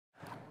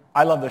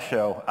I love this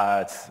show.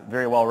 It's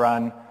very well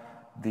run.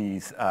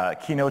 These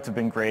keynotes have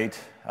been great.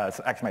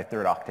 It's actually my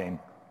third Oktane.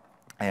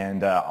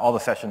 And all the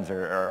sessions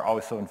are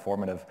always so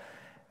informative.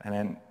 And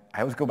then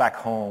I always go back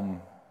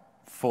home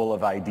full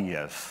of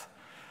ideas.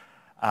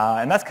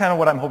 And that's kind of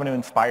what I'm hoping to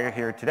inspire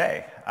here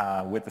today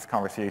with this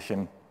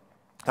conversation,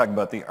 talking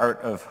about the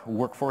art of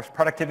workforce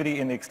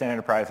productivity in the extended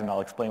enterprise, and I'll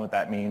explain what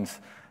that means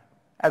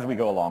as we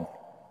go along.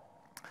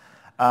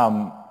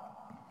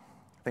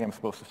 I think I'm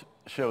supposed to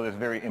show this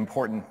very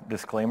important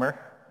disclaimer.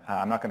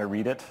 I'm not going to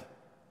read it.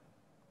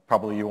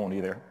 Probably you won't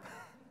either.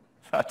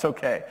 That's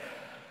okay.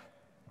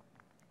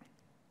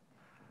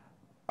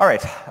 All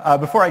right,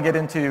 before I get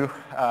into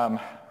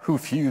who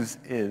Fuse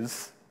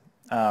is,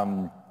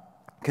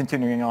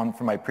 continuing on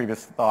from my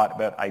previous thought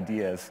about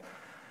ideas,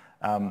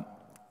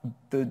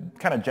 the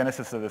kind of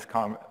genesis of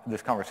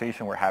this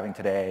conversation we're having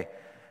today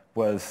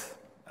was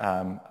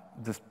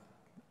this,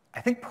 I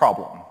think,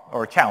 problem,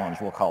 or challenge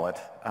we'll call it,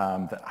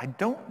 that I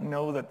don't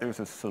know that there's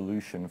a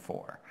solution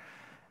for.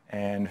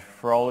 And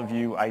for all of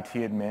you IT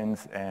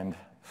admins and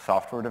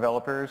software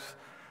developers,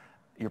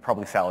 you're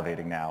probably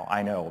salivating now,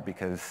 I know,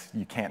 because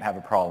you can't have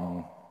a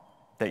problem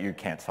that you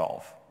can't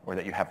solve or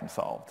that you haven't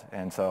solved.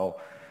 And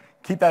so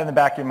keep that in the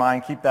back of your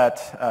mind, keep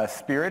that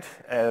spirit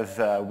as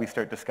we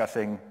start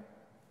discussing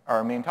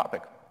our main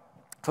topic.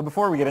 So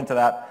before we get into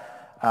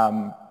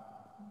that,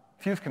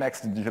 Fuse connects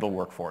the digital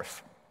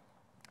workforce.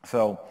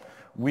 So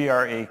we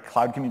are a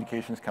cloud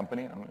communications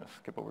company. I'm going to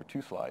skip over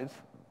 2 slides.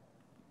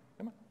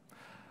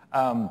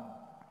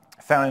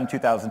 Founded in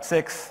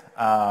 2006.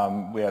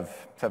 We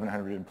have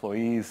 700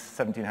 employees,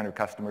 1,700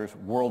 customers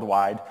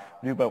worldwide.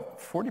 We do about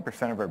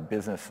 40% of our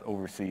business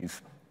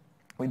overseas.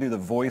 We do the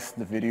voice,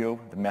 the video,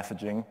 the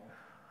messaging,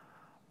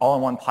 all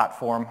in one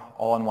platform,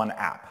 all in one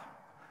app.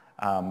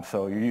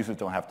 So your users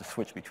don't have to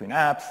switch between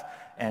apps.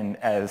 And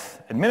as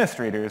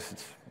administrators,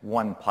 it's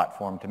one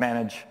platform to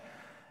manage,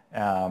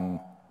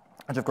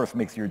 which of course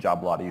makes your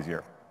job a lot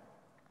easier.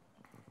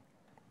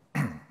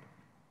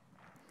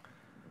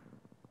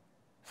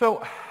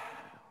 So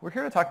we're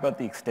here to talk about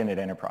the extended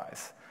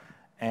enterprise.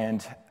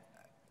 And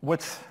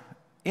what's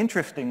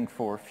interesting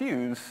for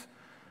Fuse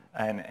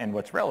and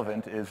what's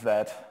relevant is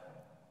that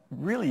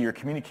really your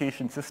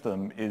communication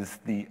system is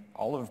the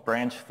olive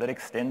branch that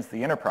extends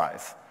the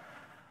enterprise.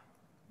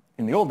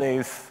 In the old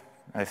days,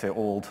 I say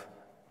old,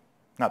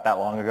 not that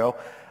long ago,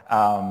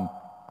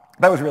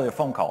 that was really a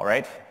phone call,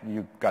 right?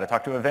 You got to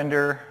talk to a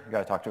vendor, you got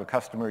to talk to a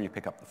customer, you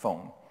pick up the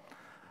phone.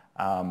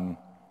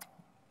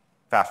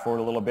 Fast forward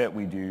a little bit,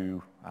 we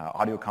do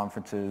audio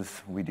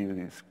conferences, we do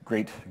these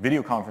great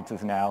video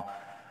conferences now.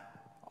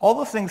 All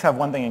those things have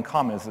one thing in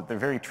common, is that they're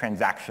very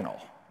transactional,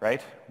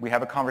 right? We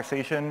have a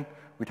conversation,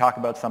 we talk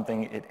about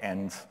something, it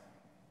ends.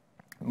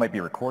 It might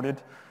be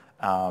recorded,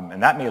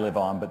 and that may live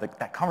on, but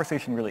that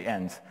conversation really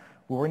ends.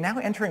 Well, we're now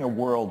entering a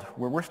world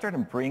where we're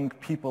starting to bring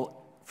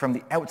people from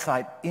the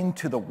outside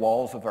into the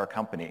walls of our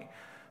company.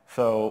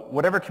 So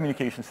whatever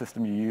communication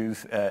system you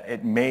use,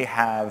 it may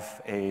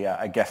have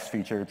a guest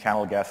feature,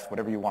 channel guest,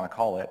 whatever you want to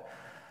call it.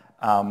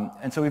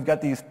 And so we've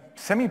got these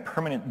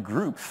semi-permanent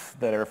groups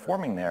that are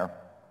forming there,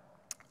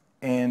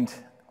 and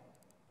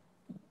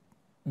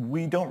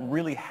we don't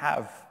really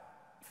have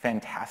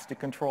fantastic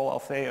control, I'll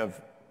say,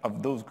 of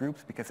those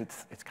groups, because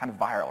it's kind of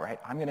viral, right?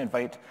 I'm going to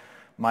invite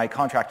my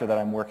contractor that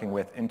I'm working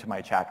with into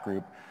my chat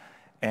group,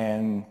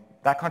 and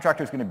that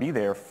contractor is going to be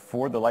there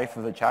for the life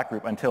of the chat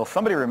group until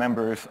somebody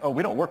remembers, oh,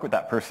 we don't work with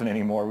that person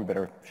anymore, we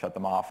better shut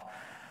them off.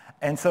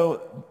 And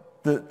so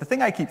the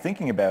thing I keep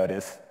thinking about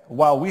is,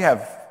 while we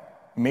have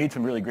made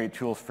some really great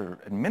tools for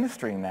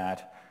administering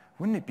that,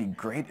 wouldn't it be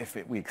great if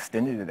we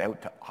extended it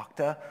out to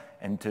Okta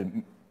and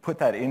to put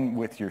that in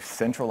with your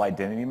central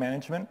identity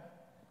management?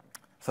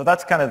 So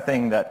that's kind of the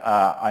thing that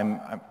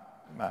I'm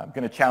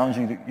going to challenge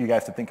you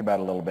guys to think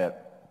about a little bit.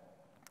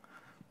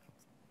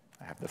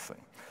 I have this thing.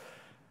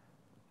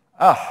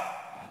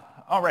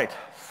 All right,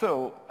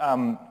 so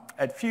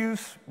at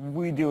Fuse,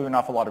 we do an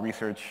awful lot of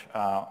research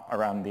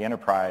around the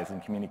enterprise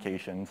and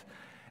communications,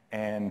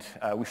 and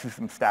we see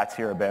some stats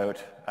here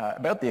about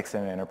the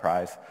extended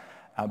enterprise.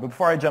 But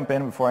before I jump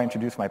in, before I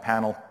introduce my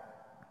panel,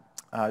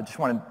 I just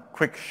want a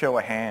quick show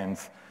of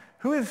hands.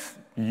 Who is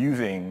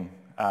using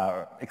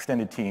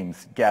extended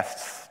teams,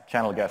 guests,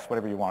 channel guests,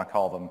 whatever you want to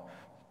call them?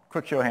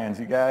 Quick show of hands,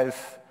 you guys.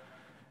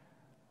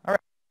 All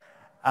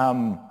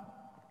right.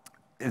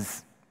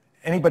 Is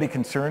anybody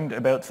concerned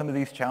about some of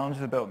these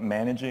challenges about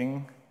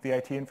managing the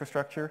IT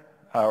infrastructure,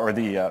 or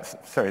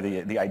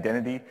the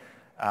identity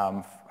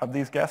of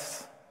these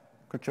guests?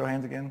 Quick show of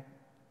hands again.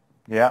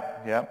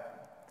 Yeah.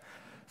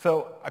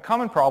 So a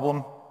common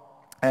problem,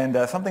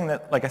 and something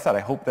that, like I said,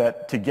 I hope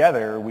that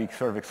together we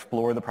sort of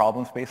explore the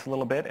problem space a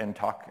little bit and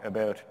talk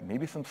about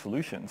maybe some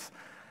solutions.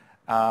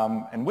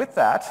 And with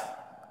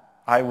that,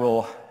 I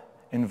will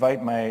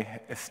invite my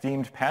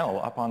esteemed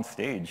panel up on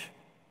stage.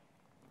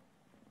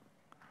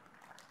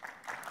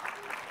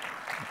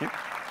 Thank you.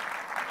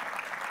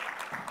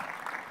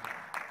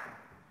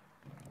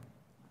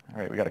 All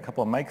right, we got a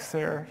couple of mics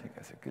there. You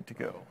guys are good to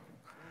go.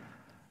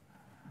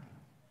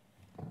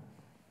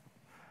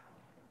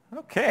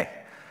 Okay.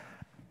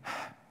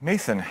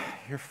 Mason,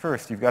 you're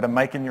first. You've got a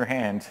mic in your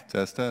hand.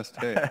 Test, test.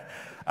 Hey.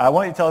 Why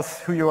don't you tell us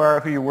who you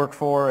are, who you work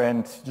for,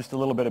 and just a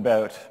little bit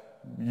about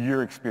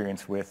your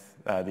experience with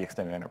the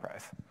Extended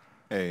Enterprise.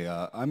 Hey,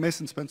 I'm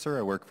Mason Spencer.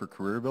 I work for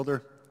Career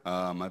Builder.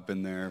 I've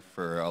been there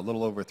for a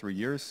little over 3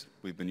 years.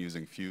 We've been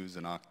using Fuse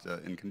and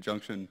Okta in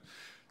conjunction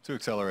to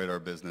accelerate our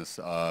business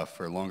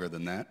for longer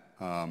than that.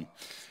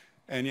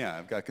 And yeah,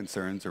 I've got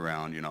concerns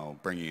around,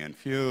 bringing in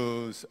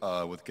Fuse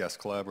with guest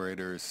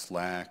collaborators,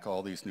 Slack,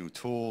 all these new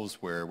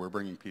tools where we're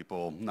bringing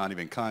people, not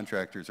even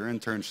contractors or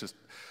interns, just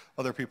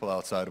other people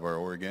outside of our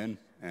org in.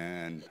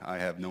 And I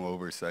have no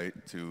oversight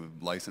to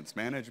license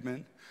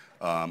management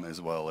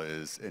as well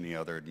as any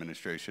other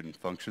administration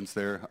functions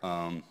there.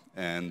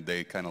 And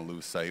they kind of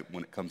lose sight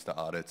when it comes to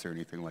audits or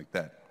anything like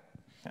that.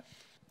 Yeah.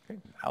 Great.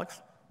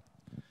 Alex?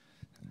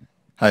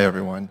 Hi,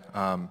 everyone.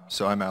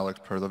 So I'm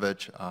Alex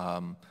Perlovich.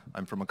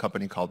 I'm from a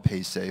company called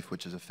PaySafe,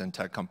 which is a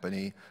fintech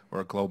company.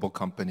 We're a global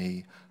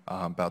company,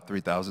 about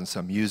 3,000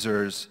 some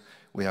users.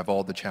 We have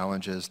all the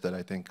challenges that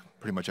I think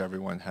pretty much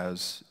everyone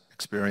has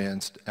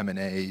experienced: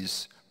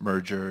 M&As,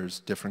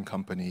 mergers, different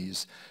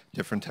companies,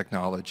 different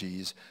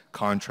technologies,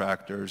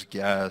 contractors,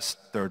 guests,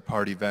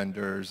 third-party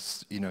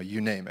vendors,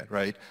 you name it,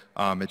 right?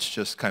 It's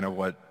just kind of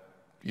what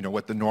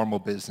the normal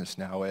business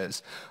now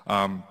is.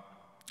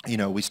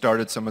 We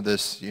started some of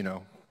this,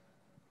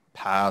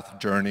 path,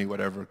 journey,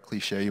 whatever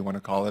cliche you want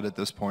to call it at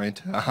this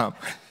point,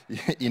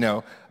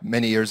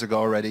 many years ago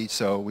already.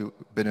 So we've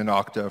been in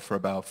Okta for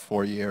about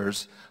 4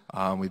 years.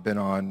 We've been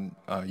on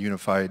a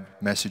unified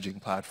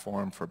messaging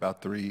platform for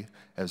about 3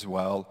 as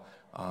well.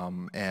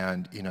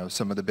 And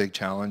some of the big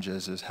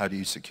challenges is how do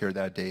you secure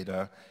that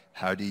data?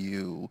 How do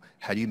you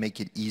make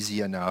it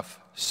easy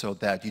enough so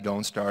that you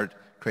don't start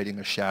creating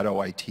a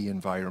shadow IT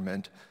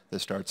environment that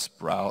starts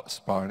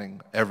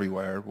spawning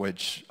everywhere,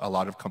 which a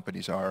lot of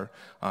companies are,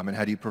 and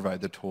how do you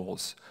provide the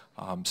tools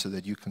so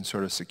that you can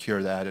sort of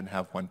secure that and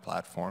have one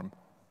platform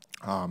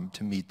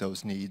to meet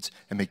those needs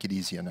and make it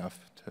easy enough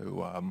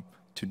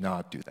to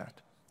not do that.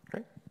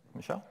 Great.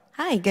 Michelle?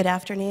 Hi, good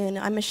afternoon.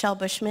 I'm Michelle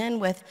Bushman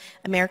with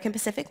American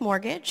Pacific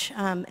Mortgage.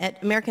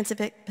 At American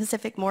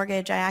Pacific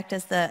Mortgage, I act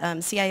as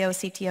the CIO,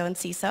 CTO, and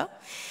CISO.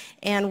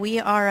 And we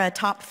are a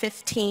top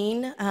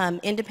 15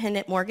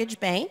 independent mortgage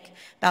bank,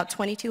 about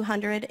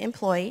 2,200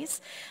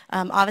 employees.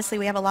 Obviously,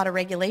 we have a lot of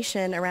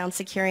regulation around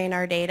securing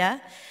our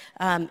data.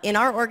 In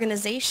our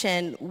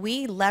organization,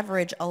 we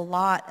leverage a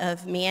lot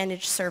of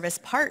managed service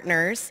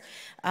partners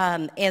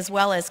as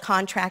well as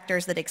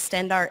contractors that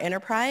extend our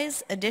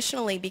enterprise.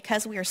 Additionally,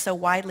 because we are so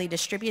widely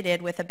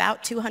distributed with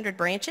about 200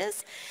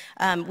 branches,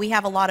 we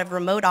have a lot of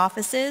remote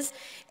offices,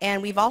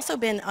 and we've also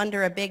been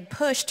under a big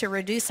push to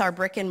reduce our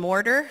brick and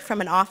mortar from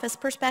an office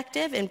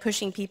perspective and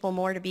pushing people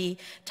more to be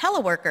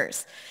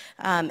teleworkers.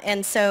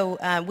 And so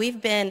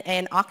we've been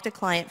an Okta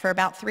client for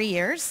about 3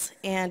 years,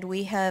 and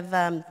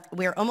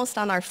we're almost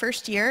on our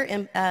first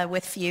year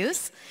with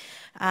Fuse.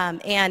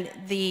 And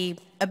the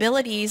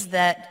abilities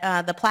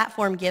that the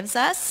platform gives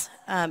us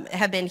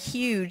have been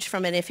huge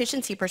from an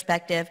efficiency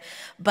perspective,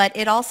 but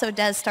it also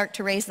does start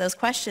to raise those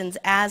questions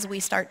as we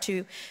start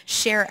to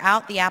share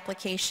out the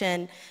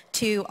application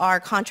to our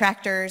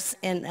contractors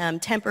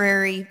and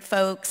temporary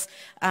folks,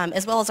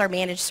 as well as our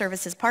managed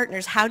services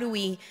partners. How do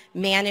we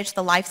manage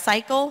the life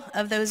cycle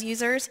of those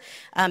users?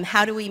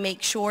 How do we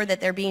make sure that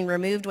they're being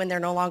removed when they're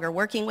no longer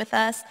working with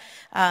us?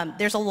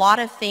 There's a lot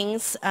of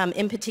things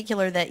in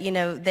particular that,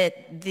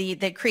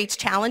 that creates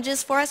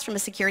challenges for us from a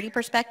security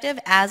perspective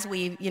as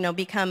we,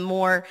 become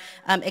more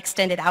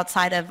extended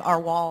outside of our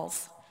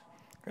walls.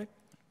 Great.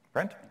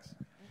 Brent?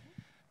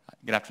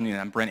 Good afternoon.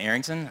 I'm Brent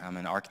Arrington. I'm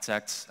an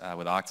architect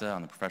with Okta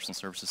on the professional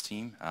services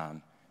team.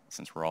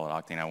 Since we're all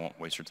at Oktane, I won't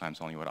waste your time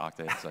telling you what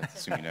Okta is. I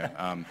assume you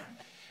know.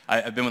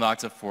 I've been with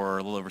Okta for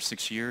a little over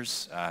 6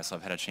 years, so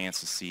I've had a chance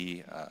to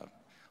see a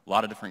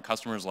lot of different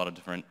customers, a lot of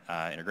different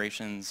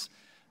integrations,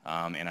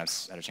 and I've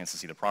had a chance to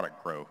see the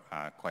product grow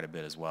quite a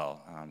bit as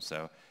well.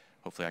 So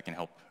hopefully I can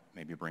help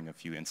maybe bring a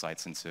few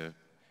insights into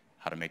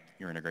how to make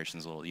your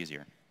integrations a little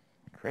easier.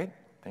 Great.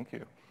 Thank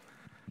you.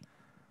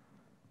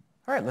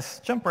 All right, let's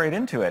jump right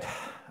into it.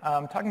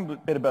 Talking a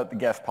bit about the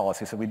guest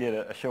policy. So we did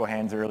a show of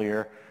hands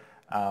earlier,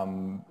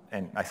 and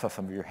I saw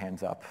some of your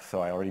hands up,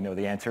 so I already know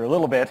the answer a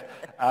little bit,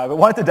 but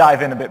wanted to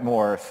dive in a bit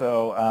more.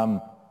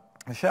 So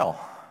Michelle,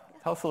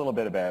 tell us a little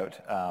bit about,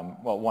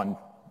 well, one,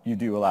 you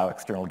do allow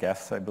external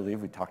guests, I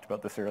believe. We talked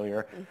about this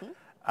earlier.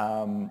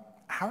 Mm-hmm.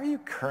 How are you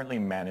currently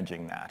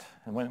managing that?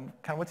 And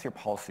what's your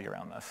policy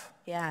around this?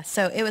 Yeah,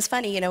 so it was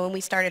funny, when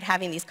we started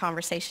having these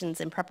conversations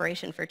in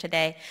preparation for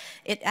today,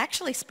 it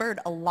actually spurred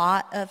a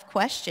lot of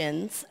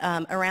questions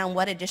around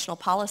what additional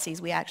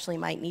policies we actually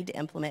might need to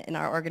implement in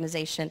our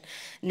organization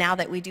now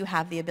that we do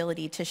have the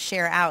ability to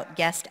share out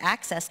guest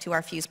access to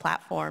our Fuse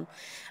platform.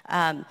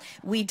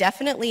 We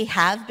definitely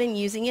have been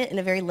using it in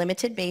a very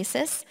limited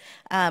basis.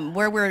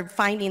 Where we're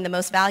finding the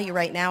most value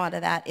right now out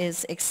of that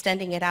is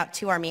extending it out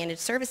to our managed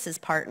services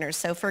partners.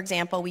 So for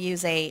example, we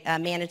use a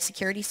managed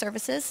security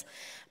services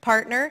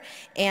partner,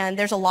 and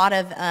there's a lot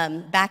of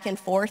back and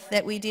forth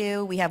that we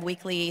do. We have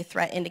weekly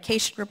threat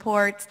indication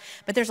reports,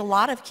 but there's a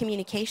lot of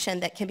communication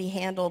that can be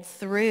handled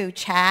through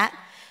chat.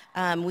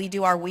 We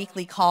do our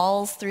weekly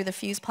calls through the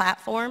Fuse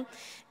platform,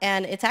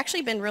 and it's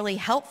actually been really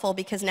helpful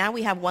because now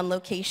we have one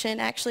location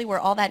actually where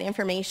all that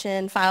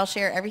information, file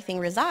share, everything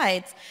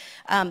resides,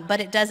 but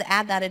it does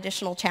add that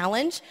additional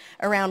challenge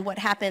around what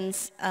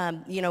happens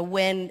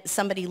when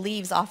somebody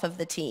leaves off of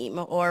the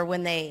team, or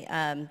when they,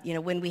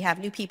 when we have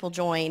new people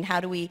join, how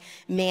do we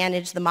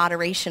manage the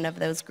moderation of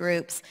those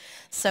groups?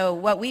 So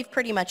what we've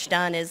pretty much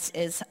done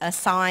is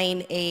assign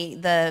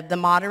the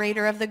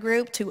moderator of the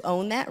group to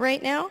own that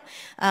right now,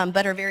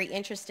 but are very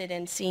interested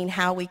in seeing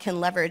how we can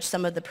leverage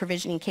some of the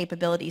provisioning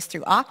capabilities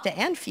through Okta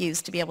and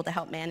Fuse to be able to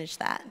help manage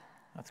that.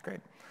 That's great.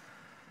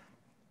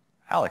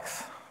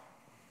 Alex.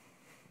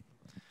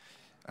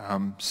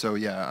 So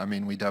yeah, I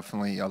mean, we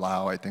definitely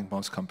allow, I think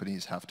most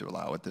companies have to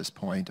allow at this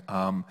point.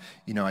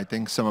 I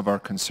think some of our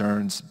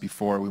concerns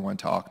before we went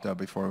to Okta,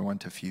 before we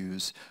went to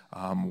Fuse,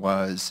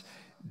 was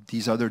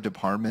these other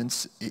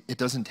departments, it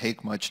doesn't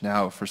take much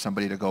now for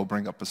somebody to go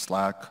bring up a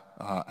Slack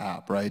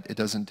app, right? It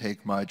doesn't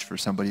take much for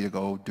somebody to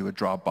go do a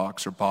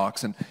Dropbox or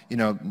Box, and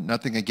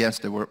nothing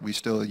against it. We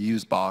still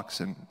use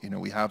Box, and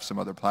we have some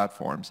other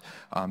platforms.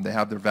 They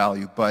have their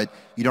value, but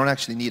you don't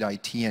actually need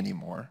IT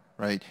anymore,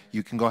 right?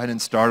 You can go ahead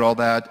and start all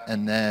that,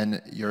 and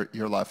then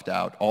you're left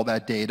out. All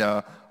that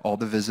data, all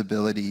the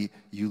visibility,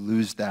 you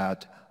lose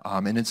that,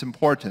 and it's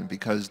important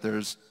because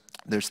there's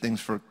things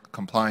for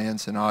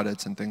compliance and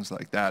audits and things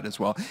like that as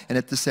well. And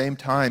at the same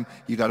time,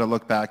 you got to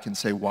look back and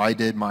say, why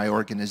did my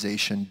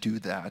organization do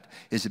that?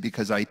 Is it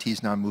because IT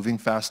is not moving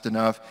fast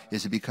enough?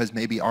 Is it because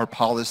maybe our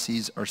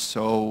policies are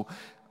so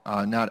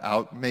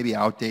maybe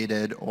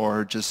outdated,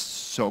 or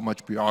just so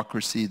much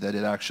bureaucracy that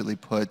it actually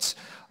puts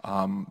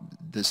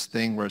this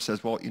thing where it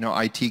says, well,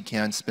 IT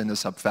can't spin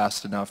this up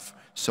fast enough,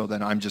 so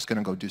then I'm just going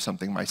to go do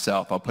something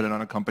myself. I'll put it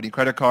on a company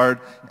credit card,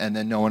 and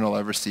then no one will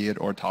ever see it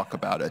or talk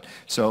about it.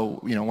 So,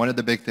 one of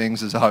the big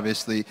things is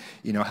obviously,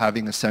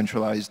 having a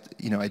centralized,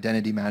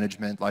 identity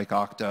management like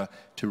Okta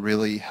to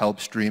really help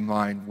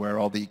streamline where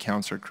all the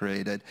accounts are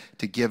created,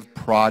 to give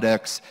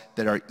products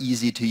that are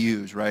easy to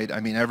use, right? I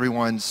mean,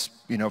 everyone's,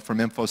 from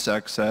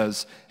InfoSec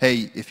says,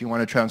 hey, if you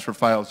want to transfer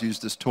files, use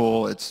this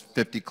tool. It's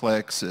 50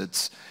 clicks.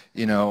 It's,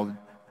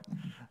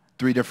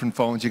 3 different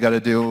phones you got to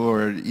do,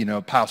 or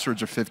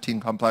passwords are 15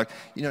 complex.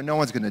 No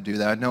one's going to do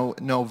that.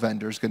 No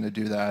vendor's going to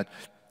do that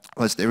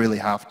unless they really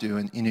have to.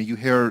 And you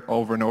hear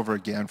over and over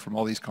again from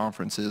all these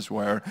conferences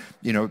where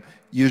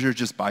users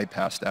just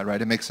bypass that,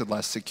 right? It makes it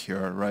less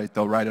secure, right?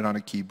 They'll write it on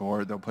a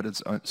keyboard. They'll put it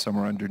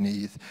somewhere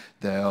underneath.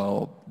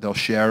 They'll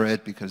share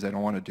it because they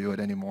don't want to do it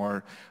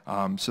anymore.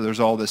 So there's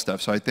all this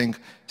stuff. So I think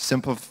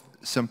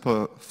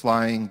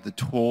simplifying the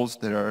tools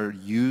that are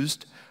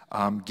used,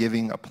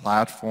 giving a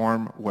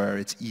platform where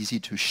it's easy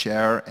to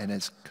share and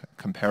it's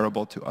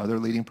comparable to other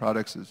leading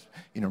products is,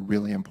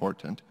 really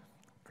important.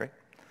 Great.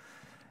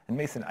 And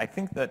Mason, I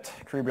think that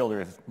Career Builder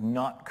is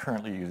not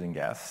currently using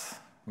guests.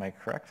 Am I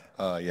correct?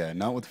 Yeah,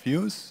 not with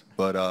Fuse,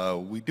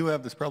 but we do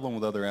have this problem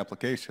with other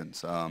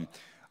applications.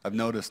 I've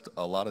noticed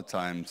a lot of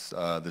times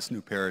this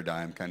new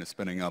paradigm kind of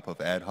spinning up of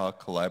ad hoc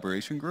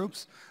collaboration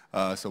groups.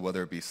 So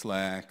whether it be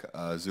Slack,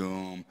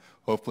 Zoom,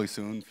 hopefully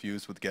soon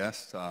Fuse with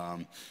guests,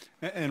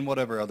 and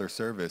whatever other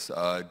service,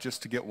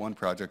 just to get one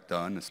project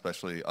done,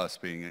 especially us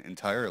being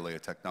entirely a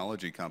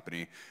technology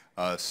company,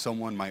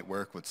 someone might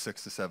work with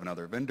 6 to 7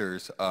 other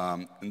vendors,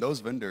 and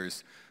those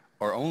vendors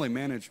are only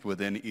managed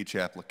within each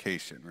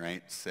application,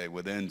 right? Say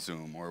within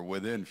Zoom or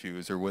within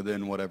Fuse or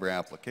within whatever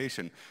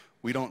application.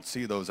 We don't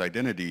see those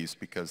identities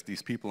because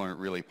these people aren't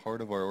really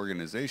part of our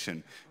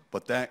organization,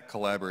 but that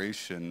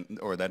collaboration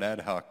or that ad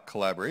hoc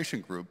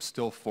collaboration group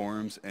still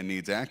forms and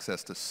needs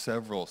access to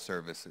several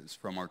services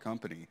from our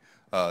company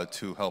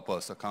to help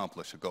us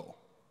accomplish a goal.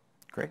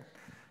 Great.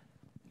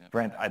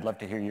 Brent, I'd love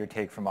to hear your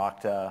take from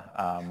Okta.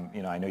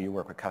 I know you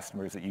work with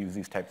customers that use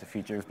these types of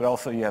features, but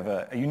also you have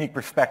a unique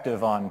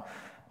perspective on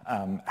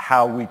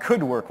how we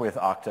could work with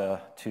Okta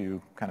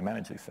to kind of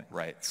manage these things.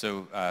 Right.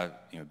 So,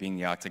 being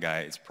the Okta guy,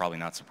 it's probably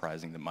not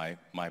surprising that my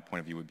point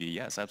of view would be,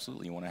 yes,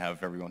 absolutely, you want to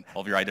have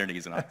all of your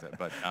identities in Okta.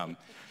 But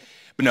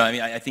no, I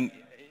mean, I think,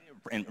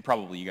 and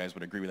probably you guys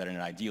would agree with that in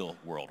an ideal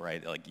world,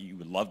 right? Like, you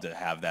would love to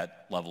have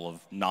that level of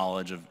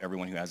knowledge of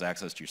everyone who has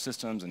access to your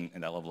systems and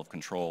that level of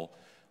control.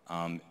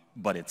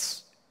 But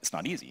it's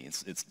not easy.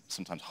 It's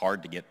sometimes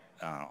hard to get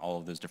all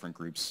of those different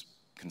groups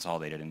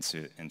consolidated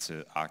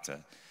into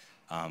Okta.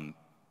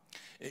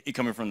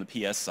 Coming from the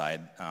PS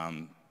side,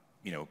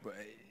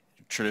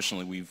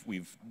 traditionally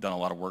we've done a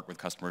lot of work with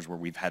customers where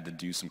we've had to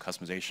do some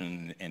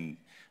customization and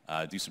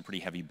do some pretty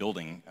heavy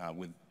building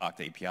with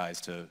Okta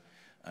APIs to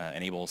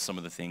enable some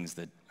of the things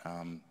that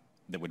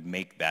would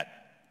make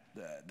that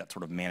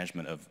sort of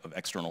management of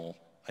external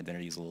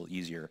identities a little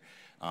easier.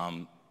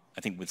 I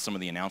think with some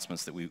of the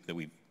announcements that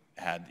we've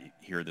had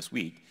here this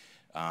week,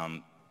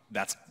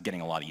 that's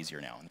getting a lot easier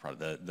now. And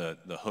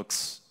the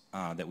hooks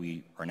that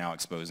we are now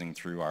exposing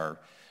through our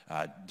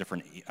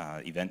different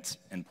event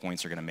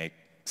endpoints are going to make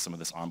some of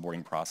this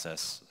onboarding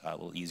process a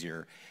little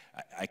easier.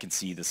 I can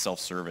see the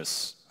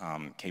self-service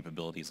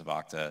capabilities of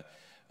Okta,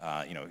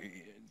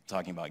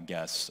 talking about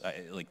guests,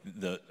 like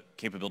the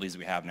capabilities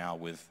we have now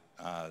with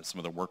some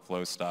of the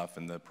workflow stuff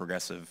and the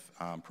progressive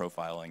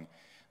profiling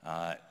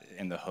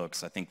and the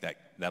hooks. I think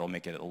that'll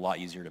make it a lot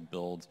easier to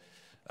build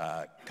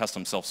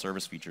custom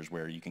self-service features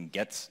where you can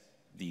get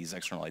these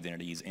external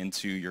identities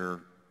into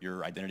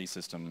your identity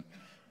system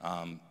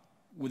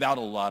without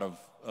a lot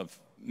of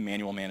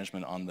manual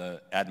management on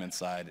the admin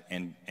side,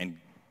 and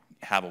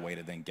have a way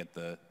to then get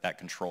that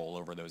control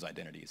over those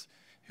identities.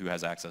 Who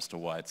has access to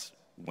what,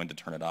 when to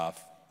turn it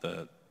off,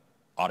 the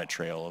audit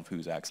trail of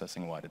who's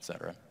accessing what, et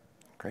cetera.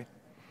 Great.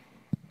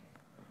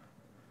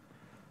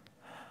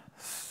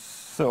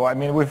 So, I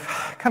mean, we've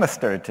kind of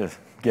started to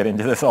get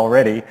into this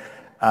already.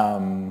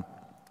 It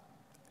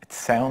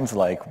sounds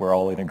like we're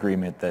all in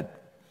agreement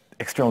that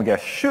external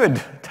guests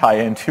should tie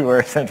into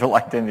our central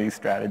identity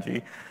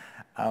strategy.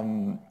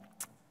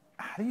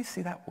 How do you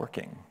see that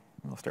working?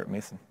 We'll start with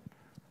Mason.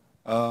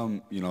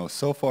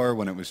 So far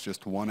when it was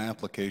just one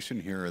application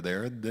here or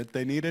there that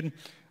they needed,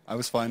 I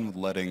was fine with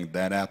letting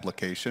that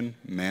application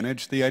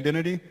manage the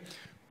identity.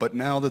 But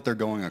now that they're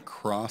going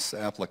across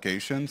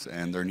applications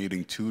and they're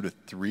needing 2 to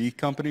 3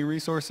 company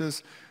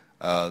resources,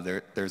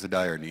 there's a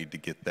dire need to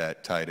get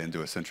that tied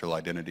into a central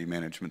identity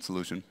management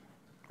solution.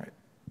 Right.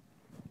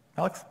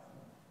 Alex?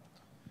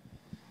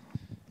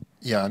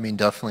 Yeah, I mean,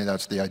 definitely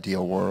that's the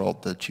ideal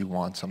world, that you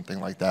want something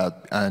like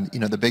that. And,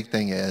 the big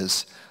thing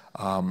is,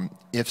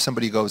 if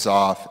somebody goes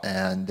off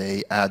and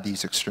they add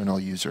these external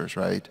users,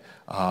 right,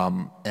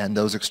 and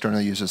those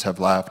external users have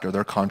left or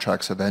their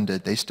contracts have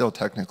ended, they still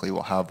technically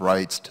will have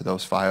rights to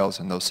those files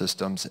and those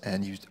systems,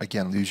 and you,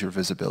 again, lose your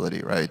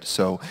visibility, right?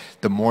 So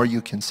the more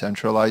you can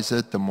centralize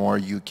it, the more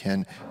you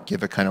can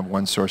give it kind of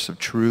one source of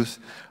truth.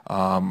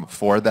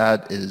 For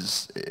that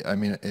is, I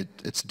mean,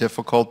 it's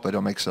difficult, but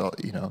it makes a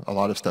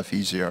lot of stuff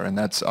easier, and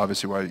that's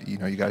obviously why you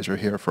guys are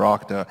here for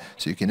Okta,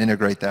 so you can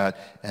integrate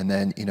that, and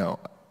then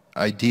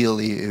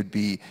ideally, it would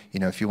be,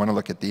 if you want to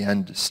look at the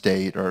end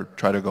state or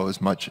try to go as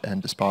much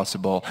end as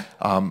possible,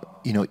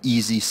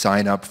 easy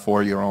sign up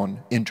for your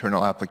own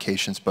internal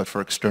applications, but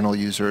for external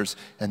users,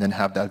 and then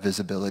have that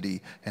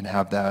visibility and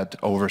have that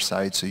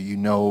oversight so you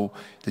know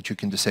that you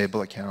can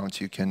disable accounts,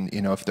 you can,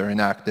 if they're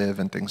inactive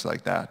and things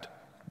like that.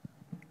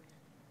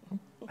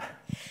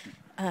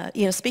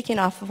 Speaking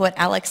off of what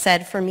Alex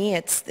said, for me,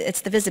 it's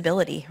the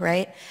visibility,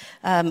 right?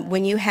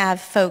 When you have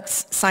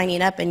folks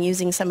signing up and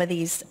using some of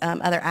these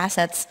other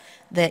assets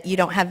that you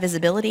don't have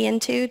visibility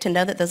into, to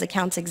know that those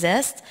accounts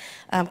exist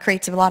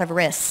creates a lot of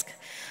risk.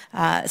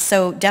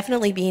 So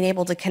definitely being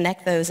able to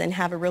connect those and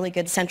have a really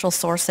good central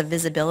source of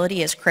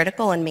visibility is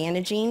critical in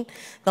managing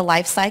the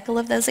life cycle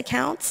of those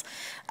accounts.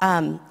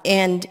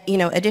 And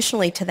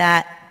additionally to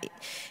that,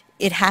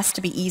 it has to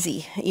be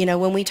easy.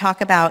 When we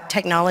talk about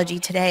technology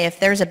today,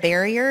 if there's a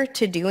barrier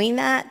to doing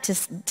that,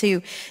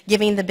 to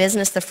giving the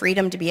business the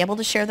freedom to be able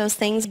to share those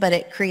things, but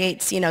it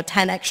creates,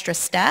 10 extra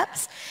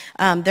steps,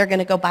 they're going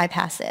to go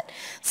bypass it.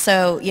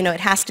 So, it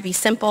has to be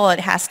simple,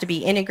 it has to be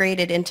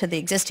integrated into the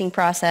existing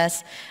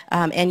process,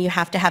 and you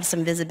have to have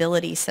some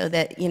visibility so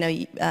that,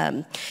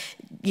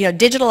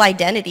 digital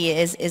identity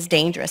is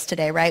dangerous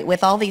today, right?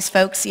 With all these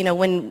folks,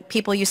 when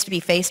people used to be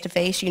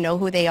face-to-face, you know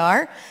who they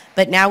are,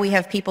 but now we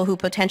have people who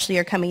potentially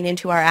are coming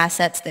into our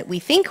assets that we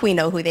think we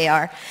know who they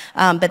are,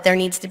 but there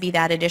needs to be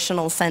that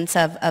additional sense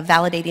of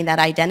validating that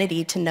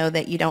identity to know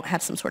that you don't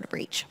have some sort of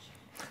breach.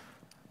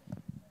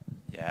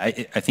 Yeah,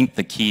 I think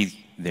the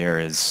key there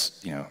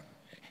is,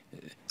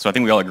 so I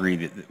think we all agree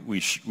that we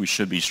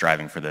should be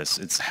striving for this.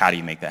 It's how do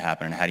you make that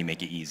happen and how do you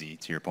make it easy,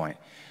 to your point.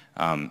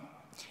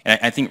 And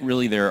I think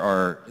really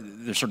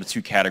there's sort of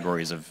 2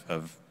 categories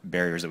of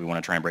barriers that we want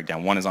to try and break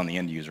down. One is on the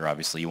end user,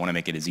 obviously. You want to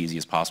make it as easy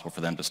as possible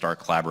for them to start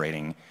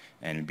collaborating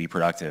and be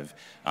productive.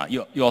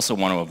 You also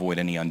want to avoid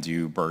any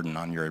undue burden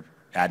on your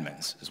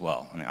admins as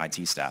well, on the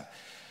IT staff.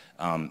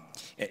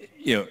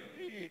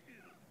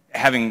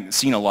 Having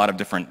seen a lot of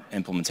different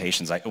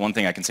implementations, one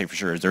thing I can say for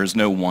sure is there is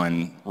no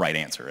one right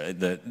answer.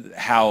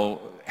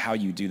 How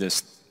you do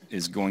this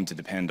is going to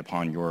depend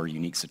upon your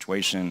unique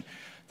situation,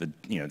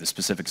 the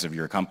specifics of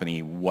your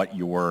company, what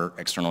your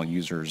external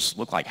users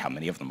look like, how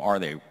many of them are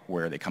they,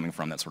 where are they coming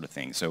from, that sort of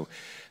thing. So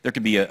there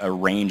could be a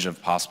range of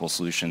possible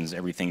solutions,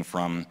 everything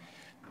from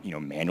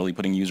manually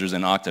putting users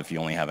in Okta if you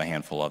only have a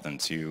handful of them,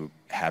 to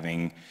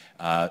having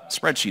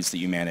spreadsheets that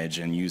you manage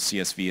and use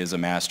CSV as a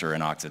master in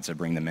Okta to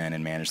bring them in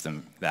and manage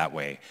them that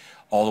way,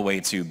 all the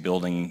way to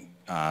building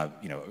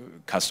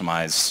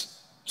customized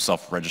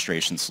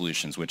self-registration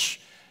solutions, which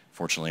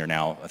fortunately are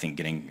now, I think,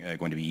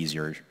 going to be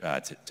easier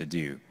to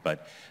do.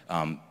 But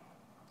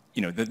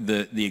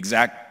the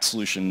exact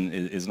solution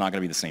is not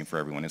going to be the same for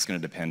everyone. It's going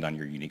to depend on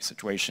your unique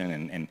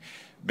situation and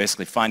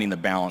basically finding the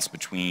balance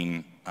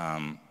between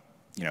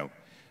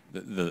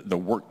the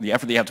work, the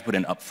effort that you have to put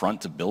in up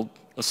front to build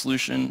a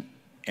solution,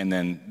 and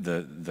then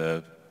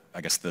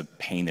I guess the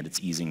pain that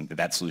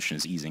that solution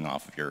is easing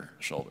off of your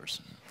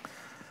shoulders.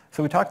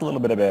 So we talked a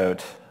little bit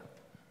about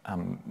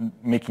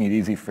making it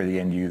easy for the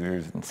end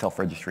users and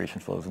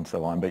self-registration flows and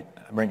so on.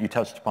 But Brent, you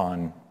touched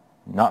upon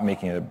not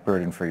making it a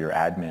burden for your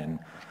admin.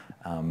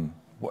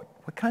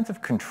 What kinds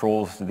of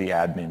controls do the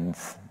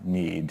admins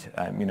need?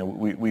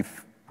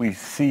 We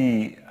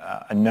see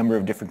a number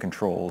of different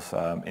controls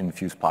in the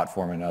Fuse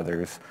platform and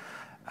others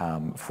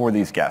for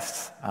these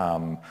guests.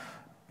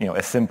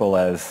 As simple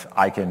as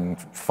I can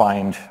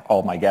find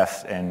all my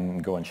guests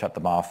and go and shut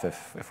them off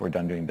if we're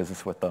done doing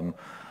business with them,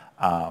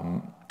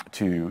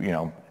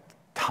 to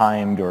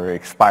timed or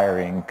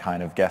expiring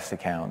kind of guest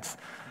accounts.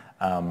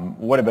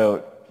 What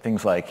about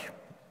things like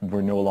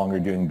we're no longer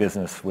doing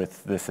business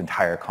with this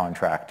entire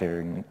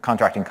contracting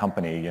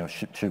company?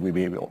 Should we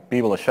be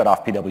able to shut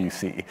off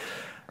PwC?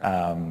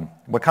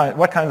 What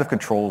kinds of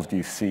controls do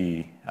you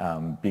see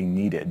being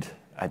needed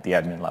at the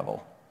admin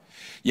level?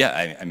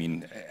 Yeah,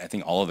 I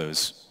think all of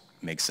those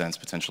make sense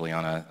potentially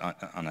on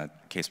a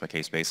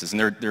case-by-case basis, and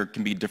there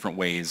can be different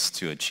ways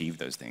to achieve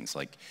those things,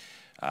 like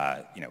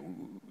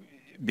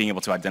being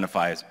able to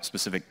identify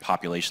specific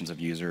populations of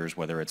users,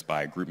 whether it's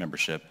by group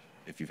membership,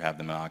 if you have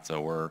them in Okta,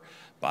 or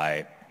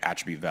by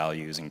attribute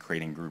values and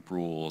creating group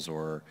rules,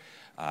 or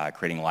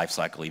creating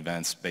lifecycle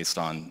events based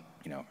on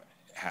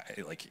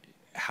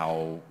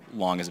how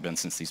long has it been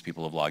since these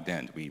people have logged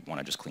in? Do we want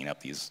to just clean up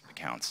these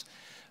accounts?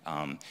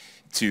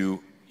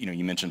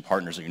 You mentioned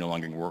partners that you're no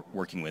longer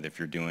working with. If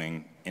you're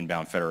doing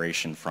inbound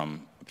federation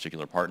from a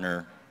particular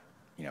partner,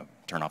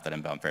 turn off that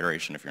inbound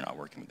federation if you're not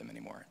working with them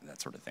anymore,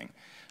 that sort of thing.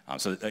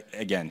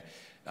 Again,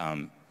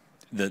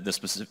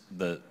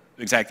 the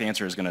exact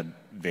answer is going to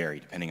vary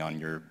depending on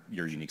your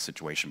unique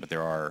situation, but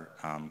there are,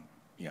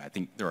 I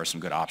think there are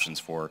some good options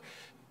for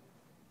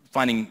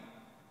finding,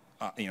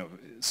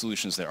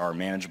 solutions that are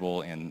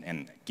manageable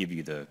and give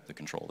you the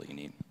control that you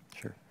need.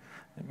 Sure.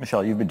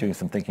 Michelle, you've been doing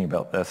some thinking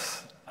about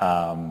this.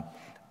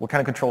 What kind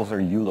of controls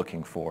are you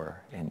looking for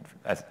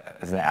as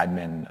an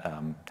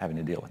admin having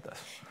to deal with this?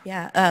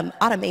 Yeah,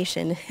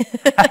 automation.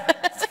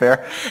 That's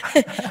fair.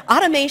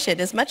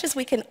 Automation, as much as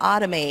we can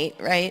automate,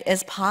 right,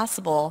 as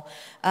possible.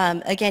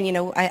 Again,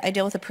 I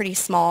deal with a pretty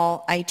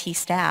small IT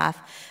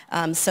staff.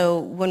 So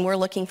when we're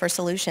looking for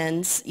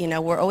solutions,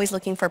 we're always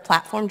looking for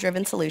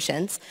platform-driven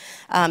solutions.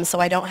 So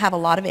I don't have a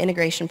lot of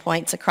integration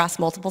points across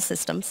multiple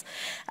systems.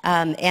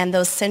 And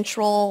those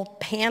central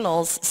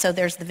panels, so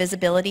there's the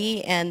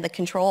visibility and the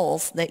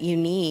controls that you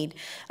need.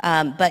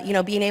 But,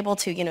 being able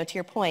to, to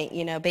your point,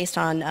 based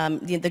on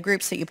the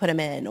groups that you put them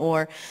in,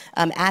 or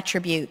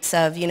attributes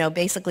of,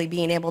 basically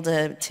being able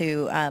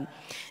to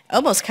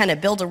almost kind of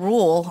build a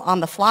rule on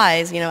the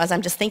flies, as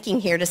I'm just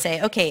thinking here to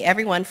say, okay,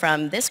 everyone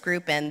from this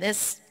group and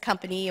this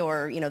company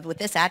or, with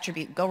this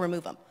attribute, go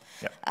remove them.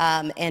 Yep.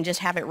 And just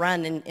have it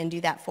run and do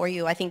that for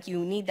you. I think you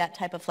need that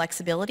type of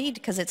flexibility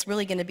because it's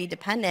really going to be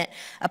dependent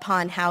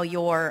upon how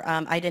your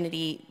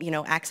identity,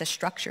 access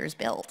structure is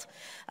built.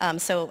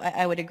 So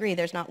I would agree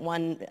there's not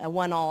a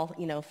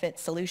one-all, fit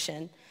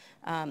solution.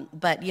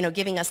 But,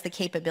 giving us the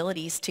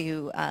capabilities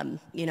to,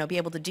 be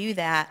able to do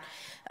that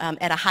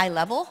at a high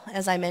level,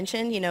 as I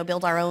mentioned,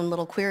 build our own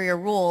little query or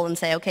rule and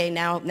say, okay,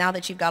 now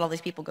that you've got all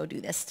these people, go do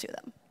this to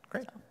them.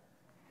 Great.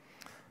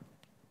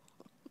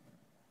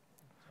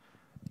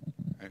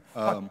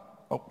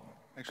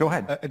 Go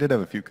ahead. I did have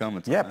a few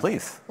comments. Yeah,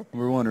 please.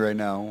 Number one, right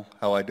now,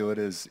 how I do it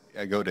is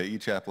I go to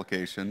each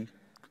application,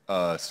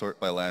 sort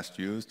by last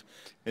used.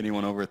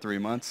 Anyone over 3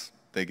 months,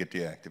 they get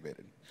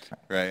deactivated.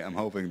 Right? I'm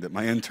hoping that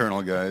my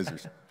internal guys are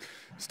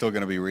still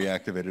going to be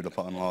reactivated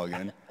upon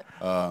login.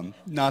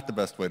 Not the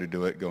best way to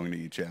do it, going to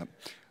each app.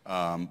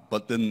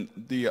 But then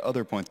the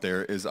other point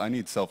there is I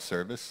need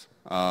self-service.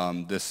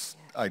 This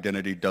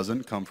identity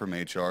doesn't come from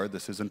HR.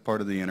 This isn't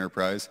part of the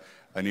enterprise.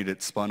 I need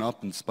it spun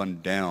up and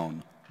spun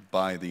down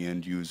by the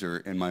end user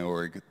in my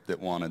org that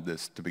wanted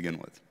this to begin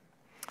with.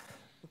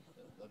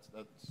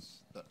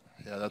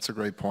 Yeah, that's a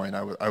great point.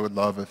 I would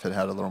love if it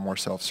had a little more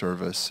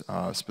self-service,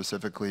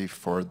 specifically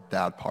for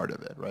that part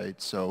of it,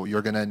 right? So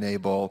you're going to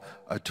enable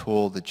a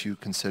tool that you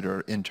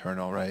consider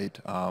internal, right?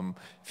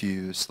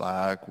 Fuse,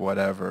 Slack,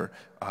 whatever,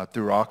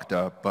 through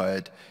Okta,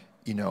 but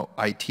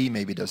IT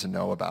maybe doesn't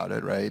know about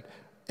it, right?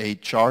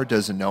 HR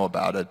doesn't know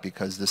about it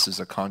because this is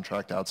a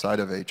contract outside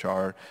of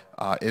HR.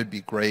 It would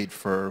be great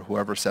for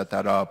whoever set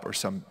that up, or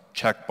some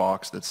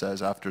checkbox that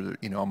says after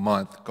a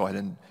month, go ahead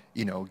and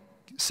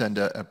send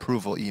an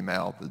approval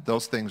email.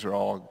 Those things are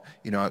all,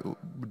 it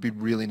would be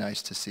really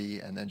nice to see,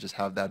 and then just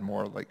have that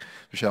more, like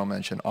Michelle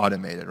mentioned,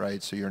 automated,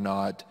 right? So you're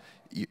not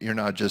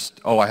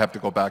just, I have to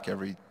go back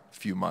every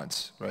few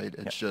months, right?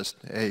 It's just,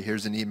 hey,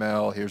 here's an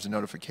email, here's a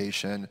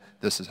notification,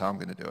 this is how I'm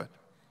going to do it.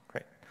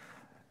 Great.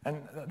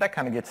 And that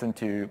kind of gets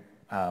into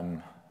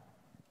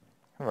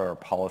our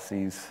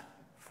policies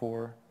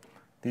for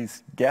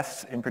these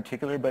guests in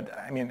particular, but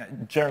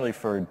generally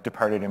for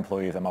departed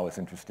employees, I'm always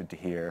interested to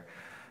hear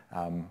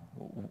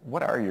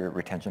what are your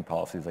retention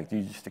policies? Like, do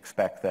you just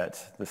expect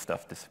that this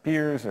stuff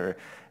disappears,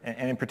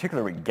 and in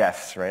particular with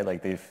guests, right?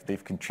 Like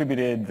they've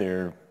contributed,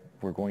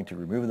 we're going to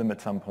remove them at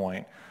some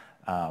point.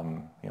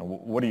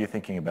 What are you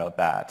thinking about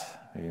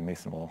that? Maybe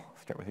Mason, will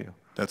start with you.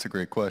 That's a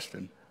great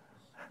question.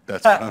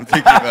 That's what I'm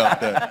thinking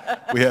about.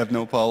 That we have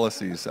no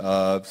policies.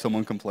 If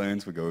someone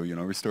complains, we go,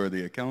 restore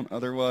the account.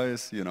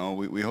 Otherwise,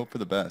 we hope for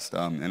the best.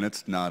 And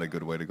it's not a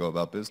good way to go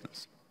about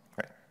business.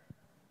 Right.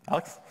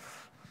 Alex?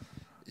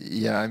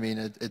 Yeah, I mean,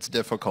 it's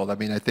difficult. I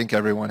mean, I think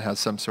everyone has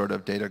some sort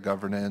of data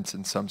governance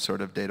and some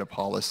sort of data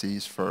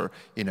policies for,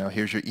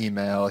 here's your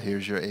email,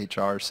 here's your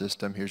HR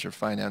system, here's your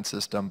finance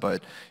system.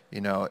 But,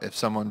 if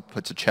someone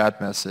puts a chat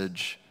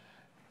message,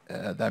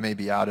 that may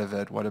be out of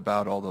it. What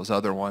about all those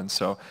other ones?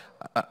 So,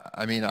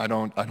 I mean, I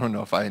don't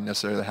know if I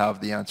necessarily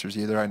have the answers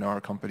either. I know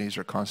our companies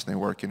are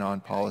constantly working on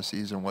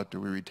policies and what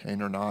do we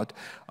retain or not.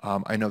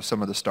 I know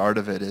some of the start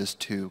of it is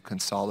to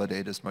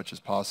consolidate as much as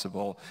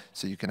possible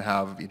so you can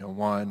have,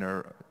 one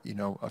or,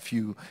 a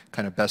few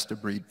kind of best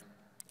of breed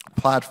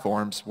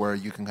platforms where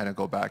you can kind of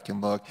go back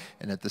and look,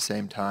 and at the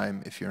same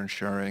time, if you're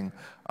ensuring,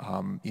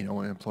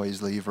 when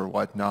employees leave or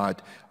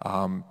whatnot,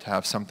 to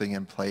have something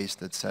in place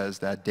that says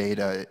that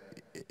data,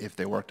 if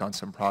they worked on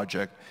some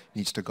project,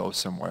 needs to go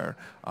somewhere.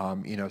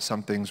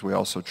 Some things we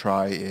also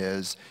try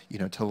is,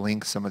 to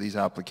link some of these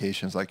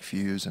applications like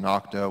Fuse and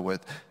Okta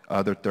with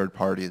other third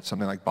parties,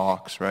 something like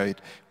Box, right,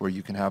 where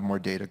you can have more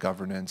data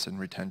governance and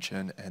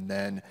retention, and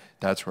then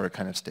that's where it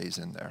kind of stays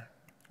in there.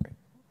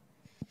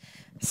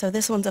 So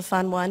this one's a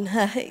fun one.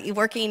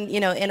 Working,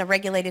 in a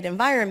regulated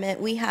environment,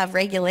 we have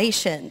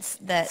regulations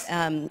that,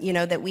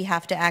 that we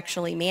have to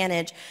actually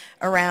manage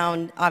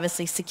around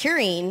obviously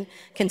securing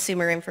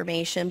consumer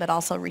information, but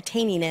also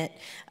retaining it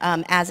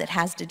as it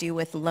has to do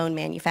with loan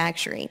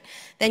manufacturing.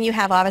 Then you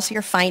have obviously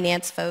your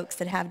finance folks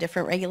that have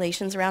different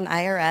regulations around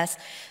IRS.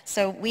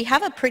 So we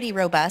have a pretty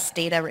robust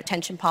data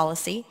retention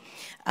policy,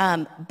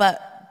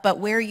 but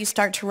where you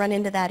start to run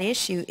into that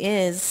issue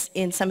is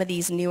in some of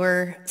these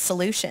newer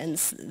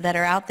solutions that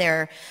are out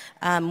there.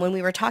 When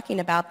we were talking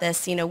about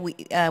this,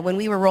 when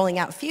we were rolling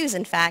out Fuse,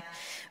 in fact,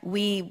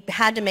 we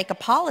had to make a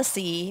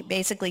policy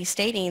basically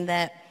stating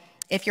that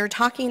if you're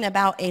talking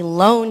about a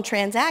loan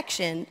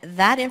transaction,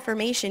 that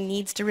information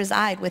needs to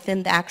reside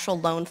within the actual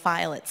loan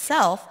file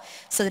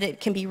itself so that it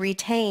can be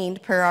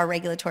retained per our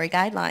regulatory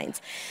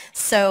guidelines.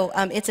 So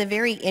it's a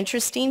very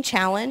interesting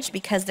challenge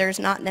because there's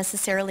not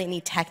necessarily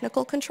any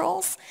technical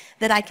controls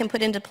that I can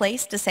put into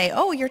place to say,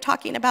 oh, you're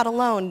talking about a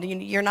loan.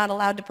 You're not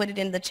allowed to put it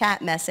in the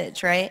chat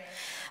message, right?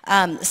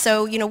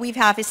 So, we've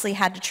obviously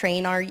had to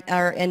train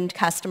our end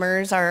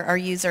customers, our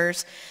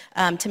users,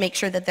 to make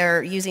sure that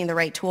they're using the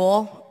right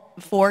tool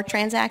for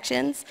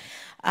transactions.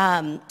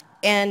 And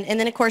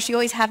then, of course, you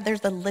always have, there's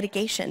the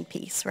litigation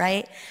piece,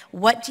 right?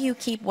 What do you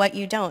keep, what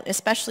you don't,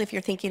 especially if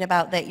you're thinking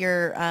about that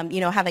you're,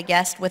 have a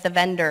guest with a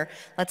vendor.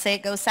 Let's say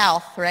it goes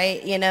south,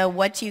 right?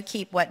 What do you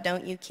keep, what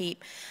don't you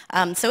keep?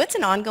 So it's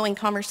an ongoing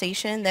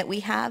conversation that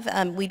we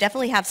have. We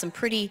definitely have some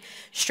pretty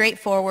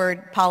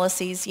straightforward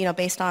policies,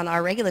 based on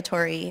our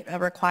regulatory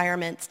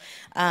requirements.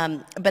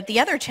 But the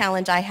other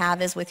challenge I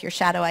have is with your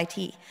shadow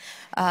IT.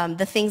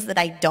 The things that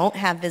I don't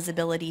have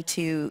visibility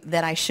to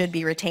that I should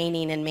be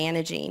retaining and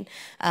managing.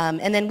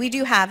 And then we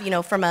do have,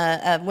 from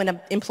when an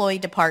employee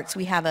departs,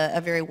 we have a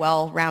very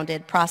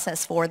well-rounded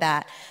process for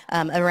that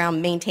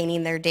around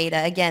maintaining their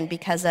data. Again,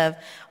 because of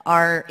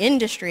our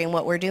industry and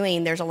what we're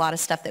doing, there's a lot of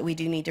stuff that we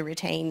do need to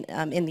retain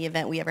in the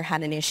event we ever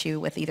had an issue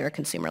with either a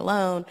consumer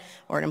loan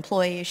or an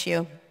employee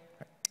issue.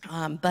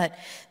 But,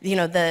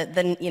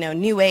 the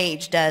new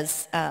age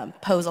does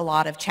pose a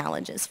lot of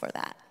challenges for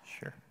that.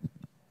 Sure.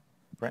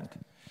 Brent?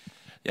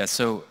 Yeah,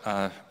 so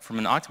from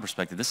an Okta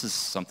perspective, this is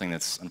something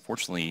that's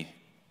unfortunately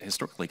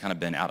historically kind of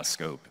been out of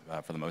scope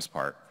for the most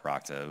part for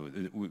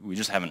Okta. We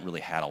just haven't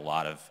really had a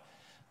lot of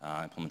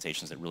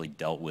implementations that really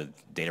dealt with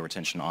data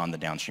retention on the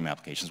downstream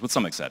applications, with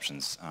some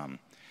exceptions.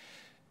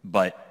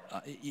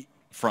 But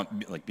from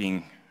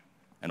being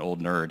an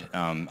old nerd,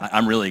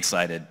 I'm really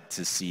excited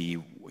to see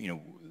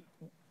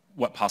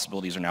what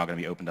possibilities are now going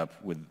to be opened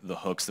up with the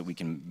hooks that we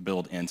can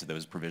build into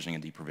those provisioning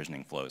and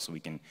deprovisioning flows. So we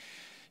can,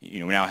 we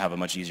now have a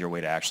much easier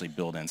way to actually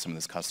build in some of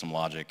this custom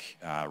logic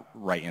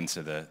right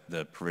into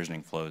the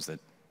provisioning flows that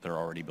are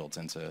already built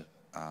into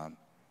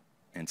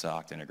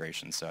Okta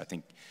integration. So I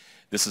think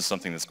this is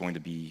something that's going to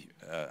be,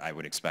 I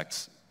would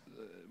expect,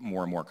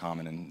 more and more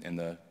common in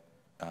the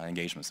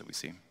engagements that we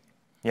see.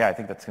 Yeah, I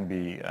think that's going to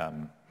be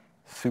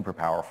super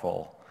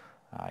powerful.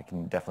 I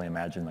can definitely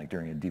imagine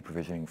during a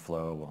deprovisioning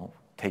flow, we'll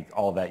take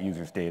all of that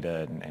user's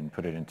data and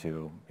put it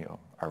into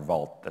our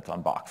vault that's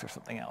on Box or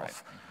something else.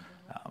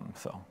 Right.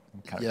 So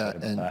I'm kind of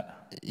excited about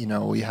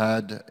that. We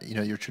had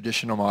your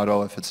traditional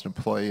model. If it's an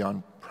employee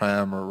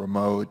on-prem or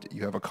remote,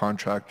 you have a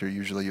contractor.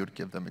 Usually, you would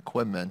give them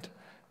equipment,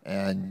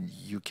 and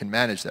you can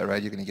manage that,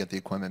 right? You're going to get the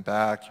equipment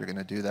back. You're going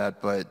to do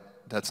that, but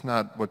that's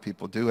not what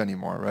people do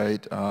anymore,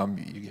 right?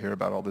 You hear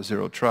about all the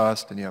zero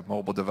trust, and you have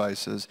mobile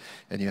devices,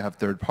 and you have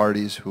third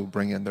parties who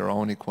bring in their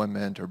own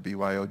equipment or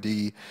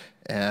BYOD,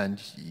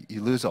 and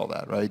you lose all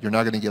that, right? You're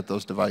not going to get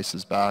those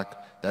devices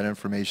back. That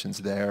information's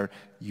there.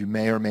 You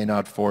may or may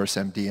not force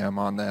MDM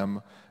on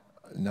them.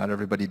 Not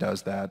everybody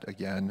does that,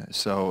 again.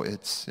 So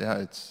it's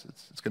going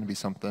to be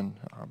something.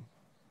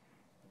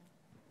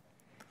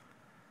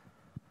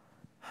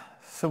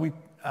 So we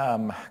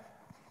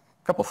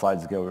got couple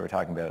slides ago, we were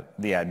talking about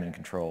the admin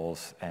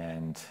controls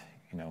and,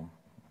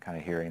 kind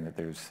of hearing that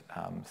there's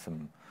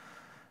some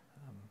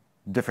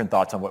different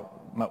thoughts on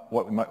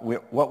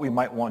what we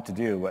might want to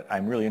do. But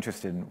I'm really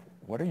interested in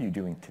what are you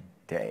doing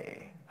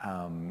today?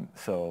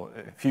 So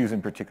Fuse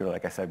in particular,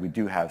 like I said, we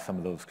do have some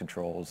of those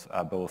controls,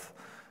 both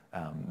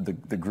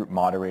the group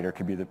moderator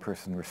could be the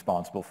person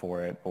responsible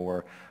for it,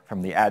 or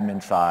from the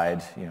admin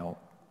side,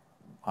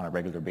 on a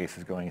regular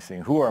basis going and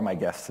seeing who are my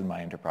guests in my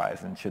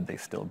enterprise and should they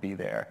still be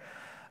there.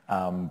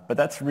 But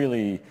that's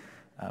really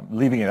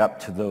leaving it up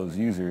to those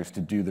users to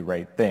do the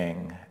right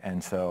thing.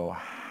 And so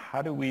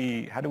how do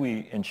we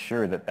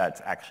ensure that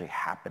that's actually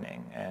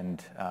happening?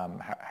 And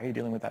how are you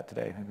dealing with that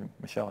today?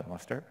 Michelle, you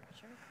want to start?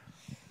 Sure.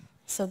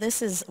 So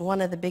this is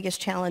one of the biggest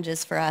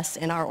challenges for us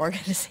in our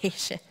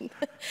organization.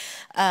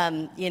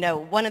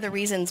 One of the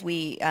reasons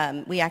we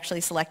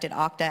actually selected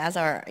Okta as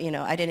our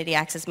identity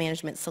access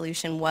management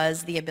solution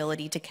was the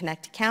ability to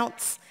connect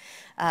accounts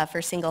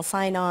for single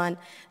sign-on,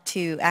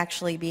 to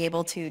actually be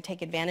able to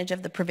take advantage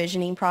of the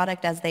provisioning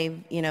product as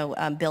they've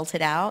built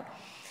it out.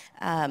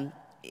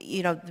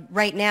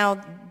 Right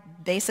now,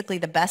 basically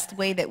the best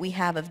way that we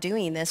have of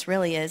doing this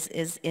really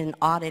is in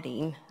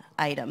auditing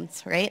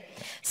items, right?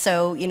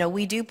 So,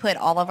 we do put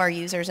all of our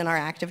users in our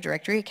Active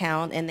Directory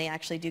account, and they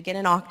actually do get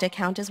an Okta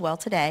account as well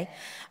today.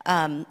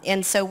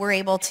 And so we're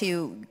able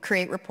to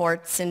create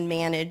reports and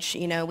manage,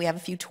 we have a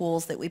few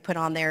tools that we put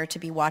on there to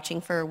be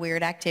watching for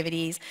weird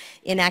activities,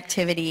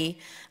 inactivity.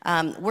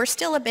 We're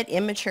still a bit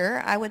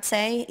immature, I would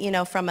say,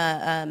 from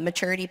a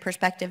maturity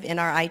perspective in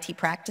our IT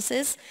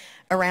practices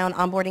around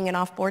onboarding and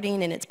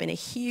offboarding, and it's been a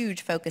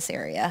huge focus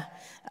area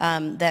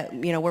that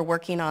we're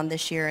working on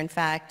this year, in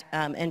fact,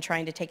 and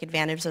trying to take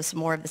advantage of some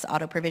more of this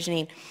auto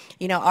provisioning.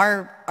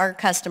 Our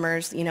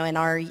customers, and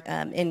our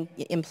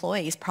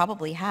employees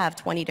probably have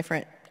 20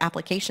 different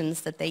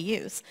applications that they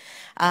use.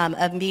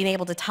 Of being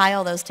able to tie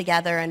all those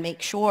together and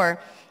make sure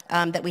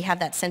that we have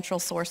that central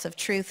source of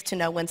truth to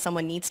know when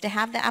someone needs to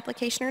have the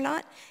application or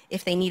not,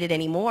 if they need it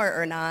anymore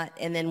or not,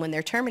 and then when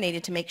they're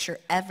terminated to make sure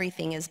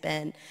everything has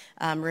been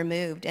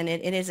removed. And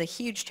it is a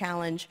huge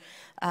challenge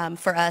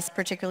for us,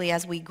 particularly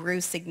as we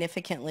grew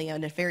significantly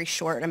in a very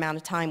short amount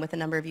of time with the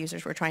number of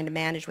users we're trying to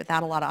manage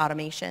without a lot of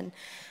automation.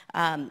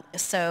 I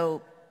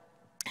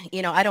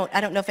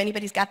don't know if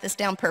anybody's got this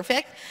down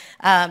perfect,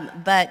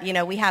 but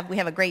we have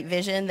a great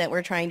vision that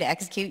we're trying to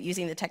execute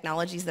using the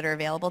technologies that are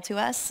available to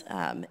us,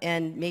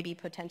 and maybe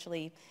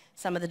potentially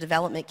some of the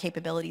development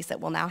capabilities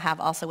that we'll now have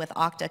also with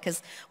Okta,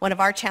 because one of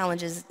our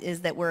challenges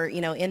is that we're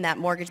in that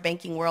mortgage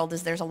banking world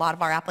is there's a lot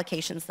of our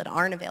applications that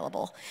aren't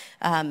available,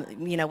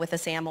 with a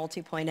SAML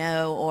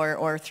 2.0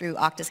 or through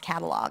Okta's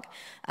catalog,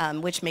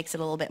 which makes it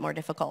a little bit more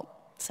difficult.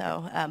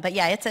 So, but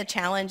yeah, it's a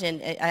challenge, and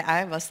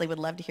I obviously would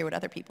love to hear what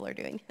other people are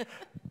doing.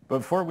 But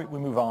before we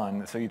move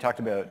on, so you talked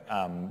about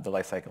the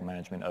lifecycle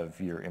management of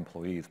your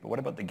employees, but what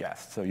about the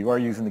guests? So you are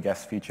using the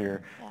guest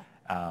feature.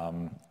 Yeah.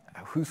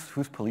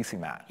 Who's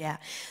policing that? Yeah,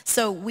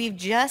 so we've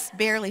just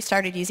barely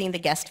started using the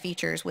guest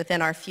features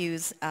within our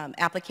Fuse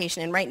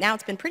application, and right now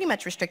it's been pretty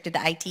much restricted to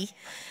IT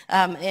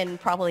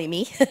and probably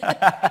me.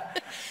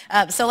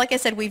 So like I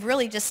said, we've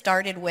really just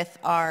started with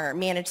our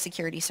managed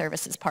security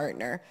services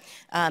partner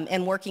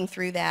and working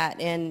through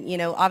that, and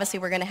obviously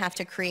we're going to have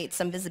to create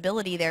some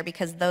visibility there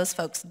because those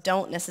folks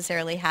don't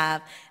necessarily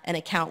have an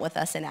account with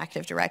us in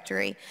Active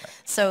Directory. Right.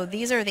 So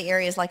these are the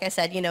areas, like I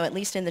said, at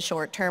least in the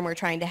short term, we're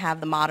trying to have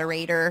the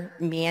moderator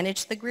manage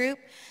the group,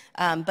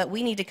 but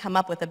we need to come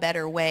up with a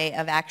better way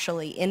of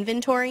actually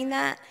inventorying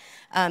that,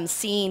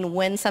 seeing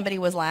when somebody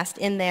was last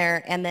in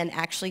there, and then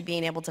actually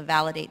being able to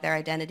validate their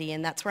identity,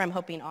 and that's where I'm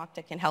hoping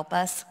Okta can help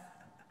us.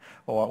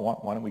 Well,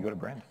 why don't we go to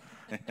Brent?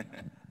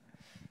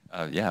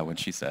 Yeah, when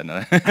she said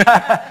no.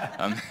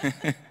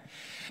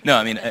 No,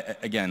 I mean,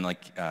 again,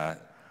 like I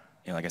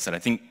said, I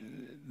think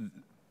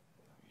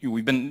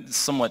we've been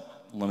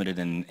somewhat limited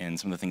in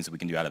some of the things that we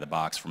can do out of the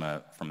box from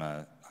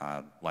a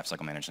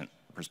lifecycle management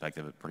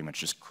perspective. Pretty much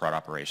just CRUD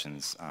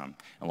operations,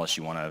 unless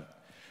you want to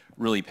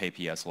really pay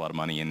PS a lot of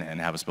money and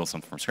have us build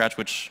something from scratch,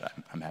 which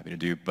I'm happy to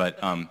do.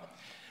 But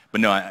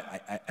no,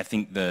 I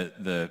think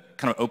the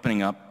kind of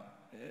opening up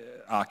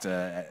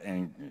Okta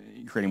and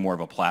creating more of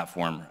a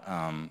platform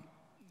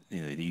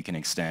that you can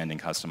extend and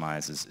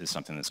customize is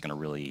something that's going to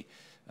really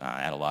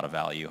add a lot of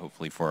value,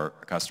 hopefully, for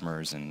our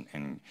customers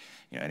and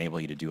enable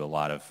you to do a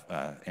lot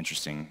of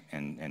interesting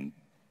and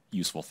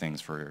useful things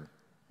for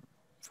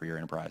your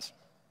enterprise.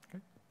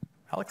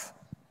 Alex?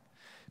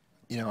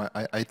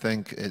 I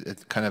think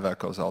it kind of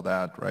echoes all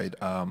that, right?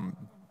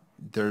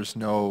 There's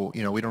no,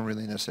 we don't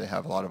really necessarily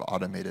have a lot of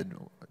automated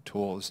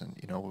tools, and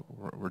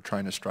we're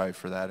trying to strive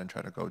for that and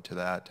try to go to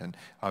that. And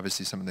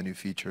obviously some of the new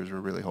features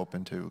we're really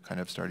hoping to kind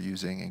of start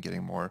using and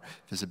getting more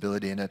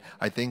visibility in it.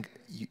 I think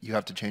you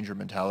have to change your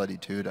mentality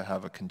too to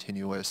have a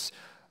continuous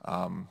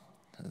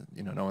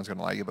no one's going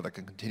to like it, but like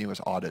a continuous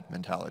audit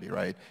mentality,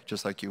 right?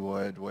 Just like you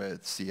would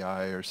with CI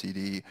or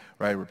CD,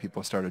 right, where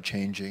people started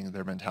changing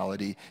their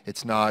mentality.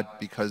 It's not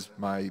because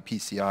my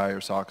PCI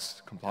or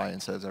SOX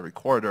compliance says every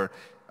quarter.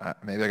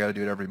 maybe I got to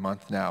do it every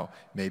month now.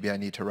 Maybe I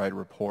need to write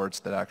reports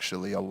that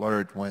actually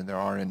alert when there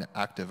are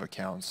inactive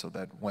accounts so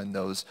that when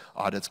those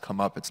audits come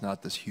up, it's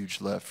not this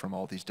huge lift from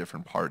all these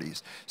different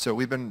parties. So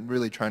we've been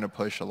really trying to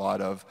push a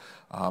lot of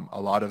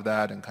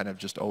that and kind of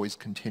just always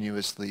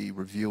continuously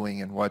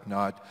reviewing and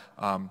whatnot.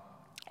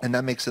 And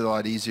that makes it a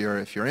lot easier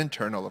if you're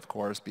internal, of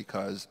course,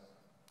 because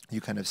you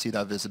kind of see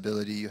that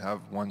visibility. You have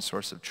one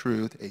source of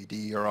truth, AD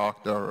or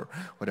Okta or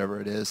whatever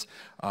it is.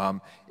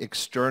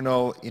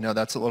 External,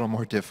 that's a little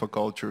more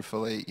difficult,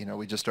 truthfully.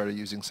 We just started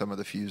using some of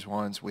the Fuse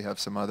ones. We have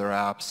some other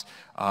apps.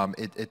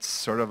 It's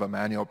sort of a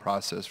manual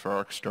process for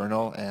our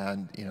external,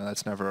 and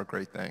that's never a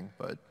great thing.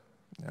 But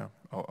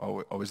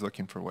always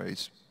looking for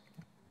ways.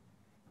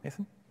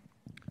 Nathan?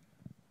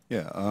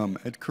 Yeah,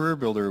 at Career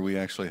Builder, we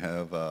actually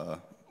have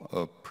a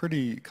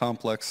pretty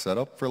complex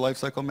setup for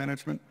lifecycle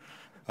management.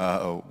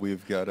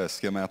 We've got a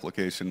SCIM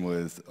application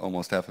with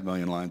almost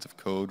 500,000 lines of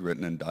code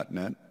written in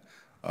 .NET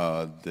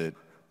that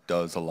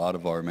does a lot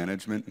of our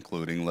management,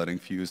 including letting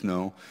Fuse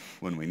know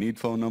when we need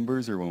phone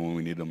numbers or when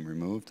we need them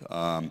removed.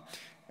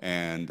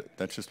 And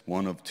that's just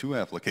one of 2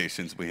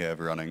 applications we have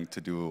running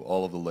to do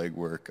all of the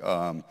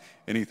legwork.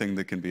 Anything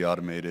that can be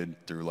automated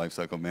through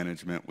lifecycle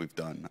management, we've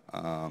done,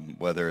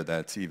 whether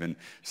that's even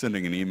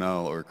sending an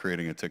email or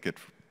creating a ticket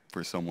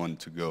for someone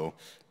to go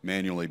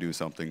manually do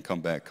something, come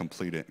back,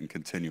 complete it, and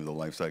continue the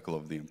life cycle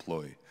of the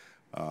employee.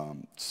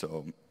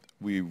 So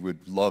we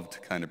would love to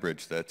kind of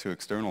bridge that to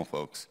external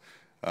folks.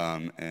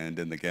 And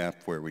in the gap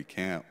where we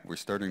can't, we're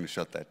starting to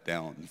shut that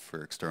down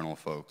for external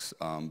folks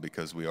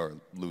because we are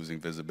losing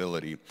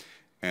visibility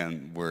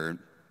and we're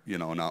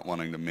not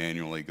wanting to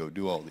manually go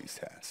do all these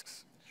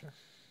tasks. Sure.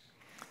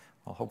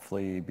 Well,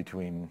 hopefully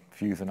between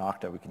Fuse and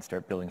Okta we can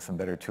start building some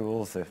better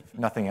tools. If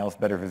nothing else,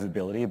 better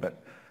visibility,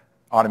 but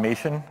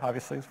automation,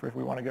 obviously, is where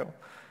we want to go.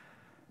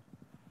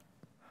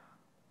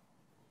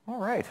 All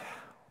right.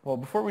 Well,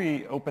 before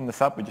we open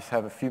this up, we just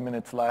have a few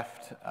minutes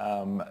left.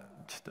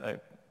 Just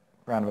a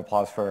round of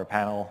applause for our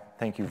panel.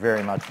 Thank you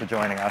very much for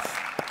joining us.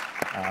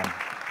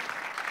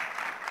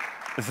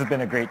 This has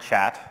been a great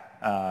chat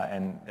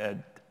and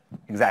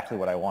exactly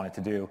what I wanted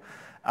to do.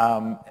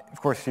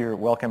 Of course, you're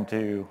welcome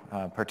to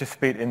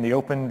participate in the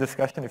open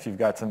discussion if you've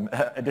got some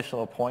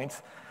additional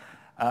points.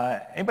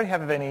 Anybody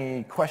have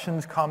any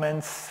questions,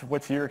 comments?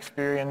 What's your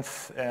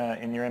experience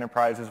in your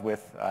enterprises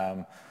with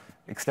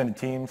extended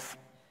teams?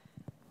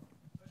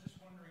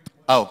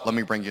 Oh, let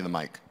me bring you the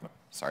mic.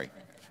 Sorry.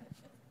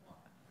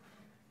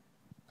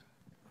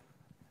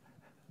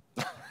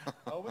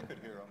 Oh, we could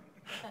hear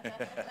them.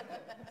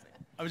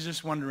 I was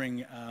just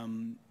wondering,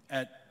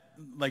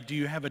 do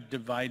you have a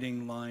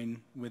dividing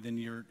line within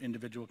your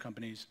individual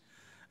companies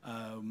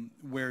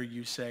where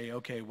you say,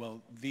 okay,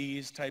 well,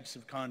 these types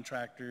of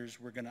contractors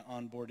we're going to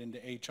onboard into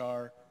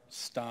HR,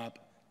 stop,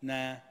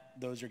 nah,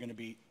 those are going to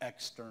be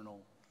external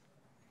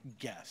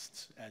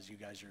guests as you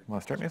guys are...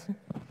 Want to start, Nathan?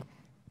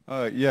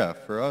 Yeah,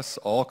 for us,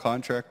 all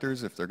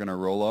contractors, if they're going to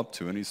roll up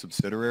to any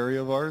subsidiary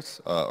of ours,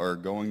 are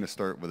going to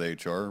start with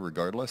HR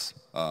regardless.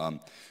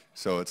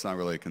 So it's not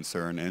really a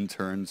concern.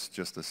 Interns,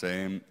 just the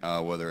same.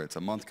 Whether it's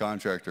a month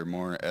contract or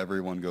more,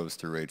 everyone goes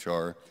through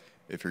HR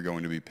if you're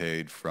going to be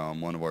paid from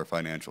one of our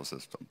financial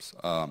systems.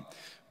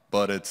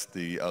 But it's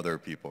the other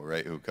people,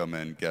 right, who come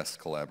in, guest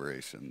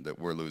collaboration, that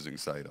we're losing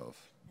sight of.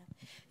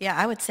 Yeah,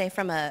 I would say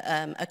from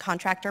a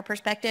contractor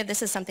perspective,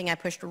 this is something I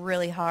pushed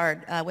really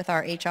hard with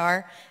our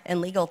HR and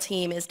legal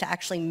team is to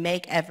actually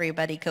make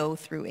everybody go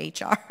through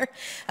HR.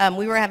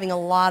 We were having a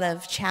lot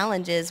of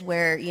challenges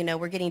where,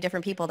 we're getting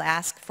different people to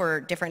ask for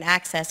different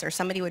access or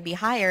somebody would be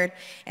hired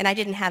and I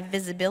didn't have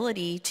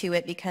visibility to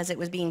it because it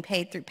was being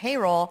paid through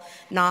payroll,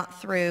 not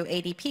through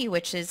ADP,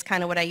 which is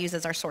kind of what I use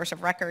as our source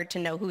of record to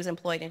know who's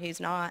employed and who's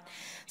not.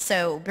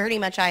 So pretty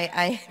much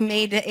I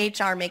made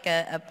HR make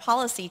a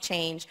policy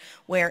change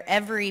where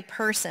every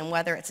person,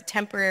 whether it's a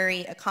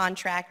temporary, a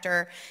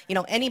contractor,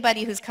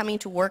 anybody who's coming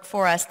to work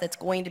for us that's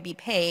going to be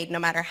paid, no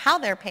matter how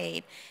they're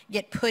paid,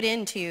 get put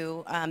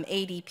into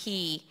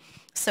ADP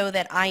so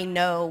that I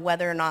know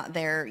whether or not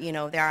they're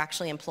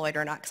actually employed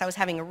or not. Because I was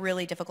having a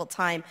really difficult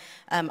time.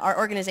 Our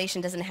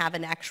organization doesn't have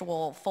an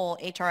actual full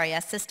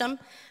HRIS system,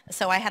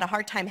 so I had a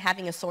hard time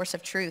having a source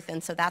of truth,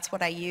 and so that's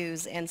what I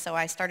use. And so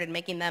I started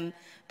making them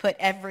put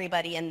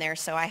everybody in there,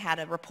 so I had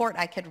a report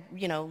I could,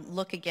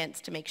 look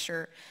against to make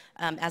sure,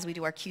 as we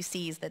do our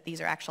QCs, that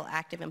these are actual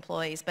active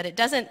employees. But it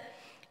doesn't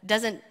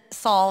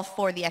solve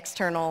for the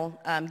external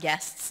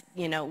guests,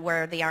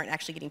 where they aren't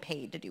actually getting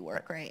paid to do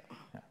work, right?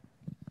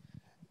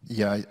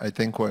 Yeah, I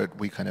think what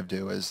we kind of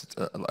do is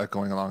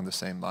going along the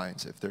same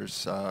lines. If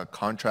there's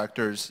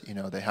contractors,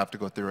 they have to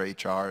go through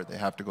HR, they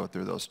have to go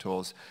through those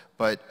tools.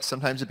 But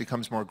sometimes it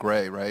becomes more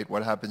gray, right?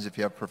 What happens if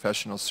you have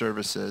professional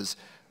services?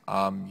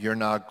 You're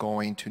not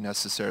going to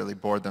necessarily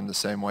board them the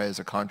same way as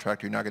a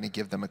contractor. You're not going to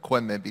give them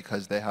equipment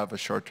because they have a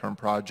short-term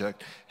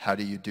project. How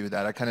do you do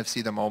that? I kind of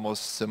see them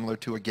almost similar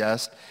to a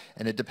guest,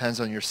 and it depends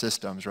on your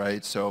systems,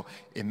 right? So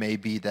it may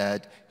be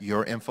that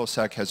your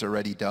InfoSec has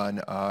already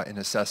done an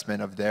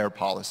assessment of their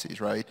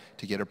policies, right,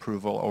 to get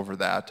approval over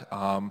that.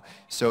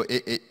 So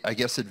I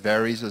guess it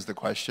varies as the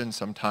question.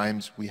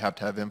 Sometimes we have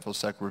to have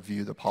InfoSec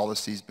review the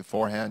policies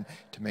beforehand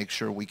to make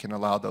sure we can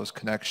allow those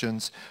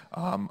connections.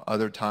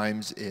 Other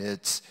times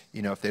it's,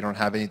 if they don't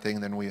have anything,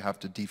 then we have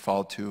to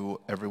default to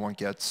everyone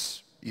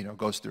gets,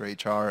 goes through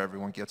HR,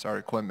 everyone gets our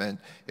equipment,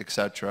 et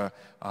cetera.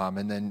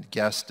 And then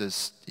guest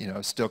is,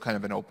 still kind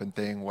of an open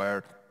thing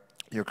where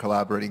you're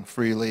collaborating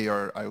freely,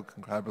 or I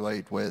can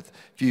collaborate with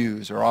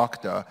Fuse or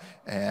Okta,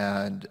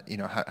 and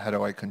how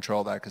do I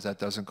control that, because that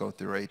doesn't go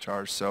through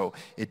HR. So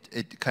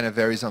it kind of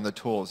varies on the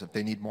tools. If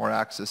they need more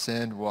access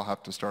in, we'll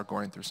have to start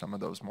going through some of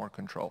those more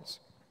controls.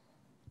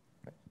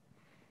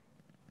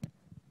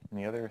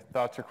 Any other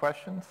thoughts or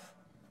questions?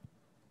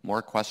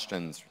 More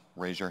questions,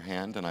 raise your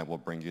hand and I will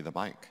bring you the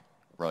mic.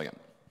 Brilliant.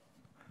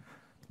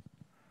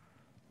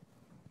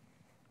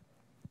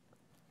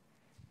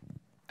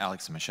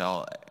 Alex and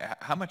Michelle,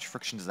 how much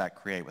friction does that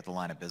create with the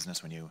line of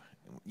business when you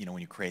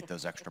create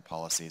those extra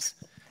policies?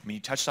 I mean,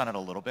 you touched on it a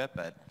little bit,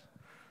 but...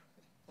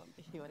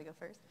 You want to go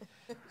first?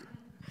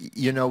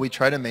 We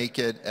try to make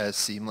it as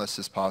seamless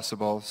as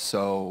possible.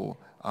 So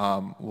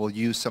we'll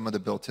use some of the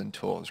built-in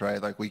tools,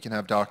 right? Like we can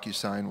have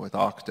DocuSign with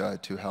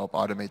Okta to help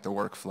automate the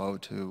workflow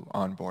to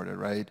onboard it,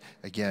 right?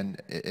 Again,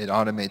 it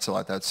automates a lot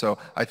of that. So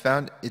I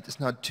found it's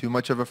not too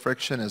much of a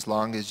friction as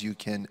long as you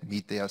can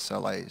meet the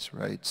SLAs,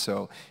 right?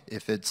 So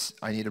if it's,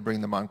 I need to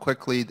bring them on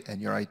quickly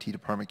and your IT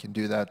department can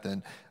do that,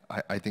 then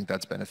I think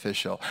that's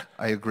beneficial.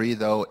 I agree,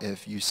 though,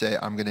 if you say,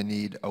 I'm going to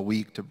need a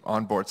week to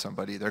onboard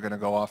somebody, they're going to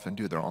go off and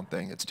do their own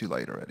thing. It's too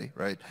late already,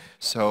 right?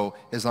 So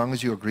as long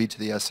as you agree to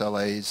the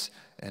SLAs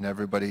and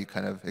everybody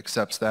kind of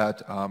accepts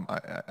that,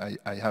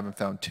 I haven't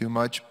found too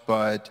much.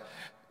 But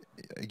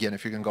again,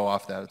 if you're going to go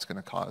off that, it's going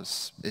to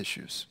cause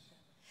issues.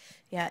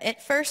 Yeah,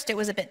 at first it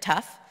was a bit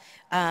tough.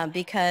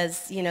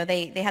 Because,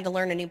 they had to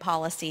learn a new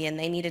policy and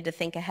they needed to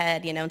think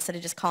ahead, instead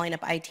of just calling up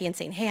IT and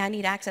saying, hey, I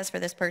need access for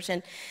this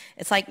person.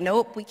 It's like,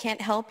 nope, we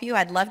can't help you.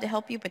 I'd love to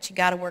help you, but you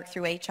got to work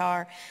through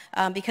HR.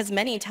 Because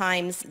many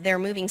times they're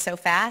moving so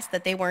fast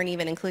that they weren't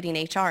even including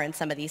HR in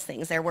some of these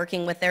things. They're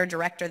working with their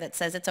director that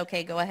says, it's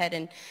okay, go ahead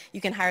and you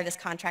can hire this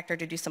contractor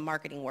to do some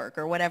marketing work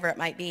or whatever it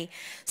might be.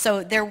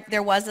 So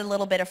there was a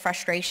little bit of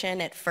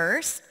frustration at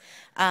first.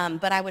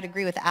 But I would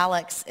agree with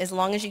Alex, as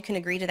long as you can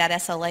agree to that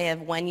SLA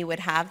of when you would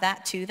have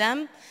that to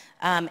them,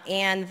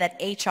 and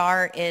that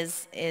HR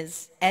is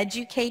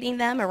educating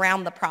them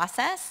around the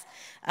process.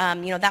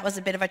 That was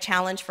a bit of a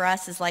challenge for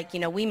us, is like,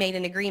 we made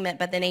an agreement,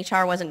 but then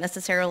HR wasn't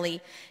necessarily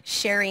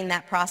sharing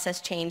that process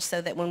change, so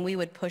that when we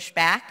would push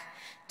back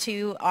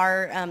to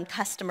our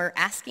customer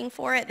asking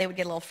for it, they would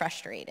get a little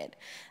frustrated.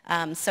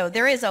 So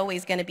there is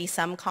always going to be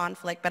some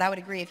conflict, but I would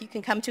agree, if you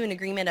can come to an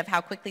agreement of how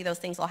quickly those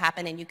things will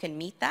happen and you can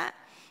meet that,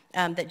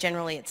 that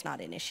generally it's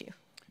not an issue.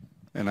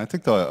 And I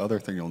think the other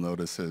thing you'll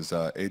notice is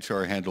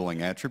HR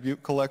handling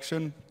attribute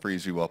collection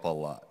frees you up a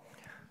lot.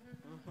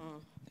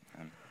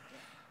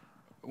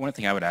 One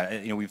thing I would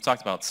add, we've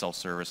talked about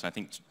self-service, and I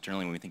think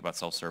generally when we think about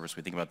self-service,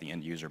 we think about the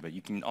end user, but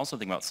you can also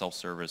think about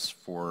self-service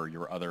for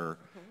your other,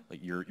 like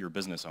your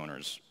business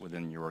owners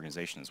within your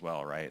organization as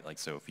well, right? Like,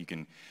 so if you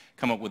can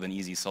come up with an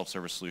easy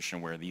self-service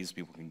solution where these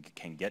people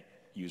can get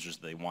users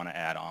that they want to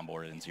add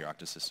onboarded into your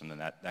Okta system, then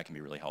that can be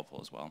really helpful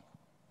as well.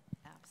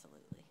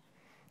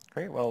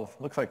 Great. Well,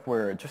 looks like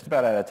we're just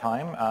about out of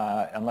time,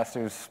 unless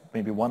there's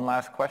maybe one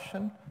last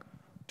question.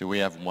 Do we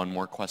have one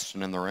more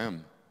question in the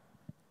room?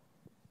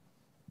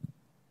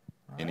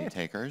 Any right.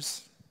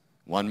 takers?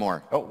 One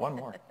more. Oh, one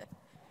more.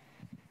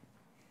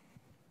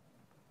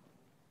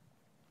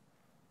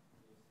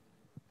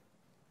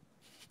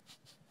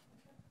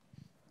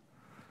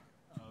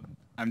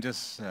 I'm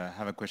just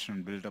have a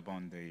question built up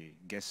on the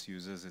guest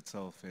users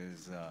itself.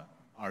 Is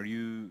are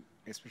you,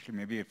 especially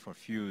maybe for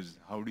Fuse,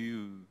 how do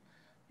you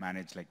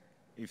manage, like,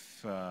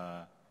 if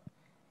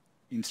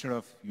instead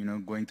of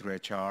going through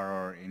HR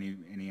or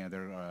any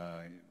other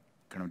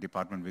kind of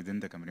department within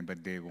the company,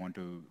 but they want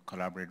to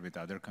collaborate with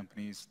other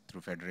companies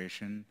through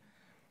federation,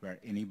 where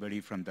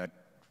anybody from that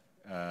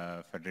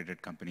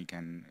federated company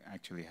can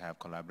actually have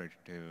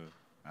collaborative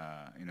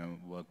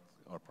work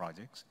or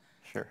projects?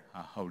 Sure.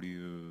 How do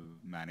you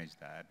manage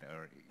that,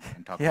 or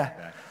talk about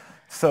that?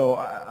 So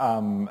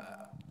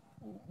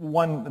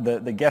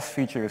the guest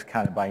feature is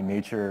kind of by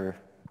nature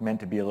meant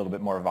to be a little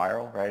bit more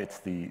viral, right? It's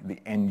the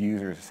end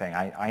users saying,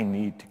 I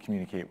need to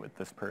communicate with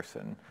this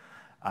person,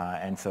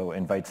 and so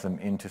invites them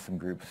into some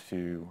groups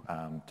to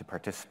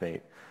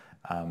participate.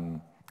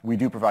 We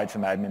do provide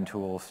some admin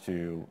tools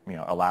to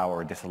allow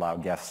or disallow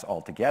guests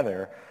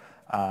altogether,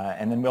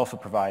 and then we also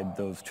provide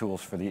those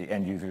tools for the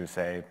end user to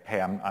say,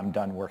 hey, I'm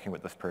done working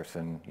with this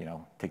person,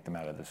 take them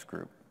out of this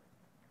group.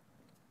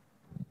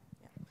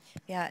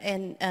 Yeah,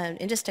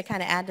 and just to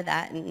kind of add to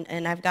that,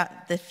 and I've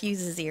got the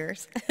Fuse's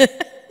ears.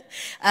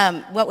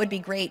 What would be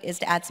great is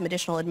to add some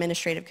additional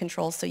administrative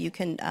controls so you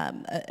can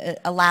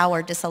allow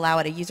or disallow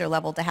at a user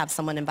level to have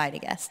someone invite a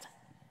guest.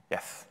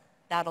 Yes.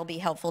 That'll be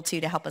helpful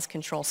too to help us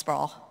control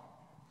sprawl.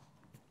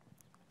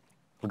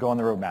 We'll go on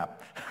the roadmap.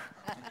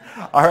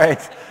 All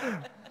right.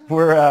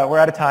 We're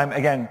out of time.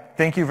 Again,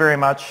 thank you very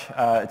much.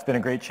 It's been a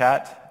great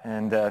chat,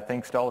 and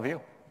thanks to all of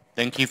you.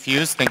 Thank you,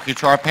 Fuse. Thank you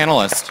to our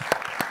panelists.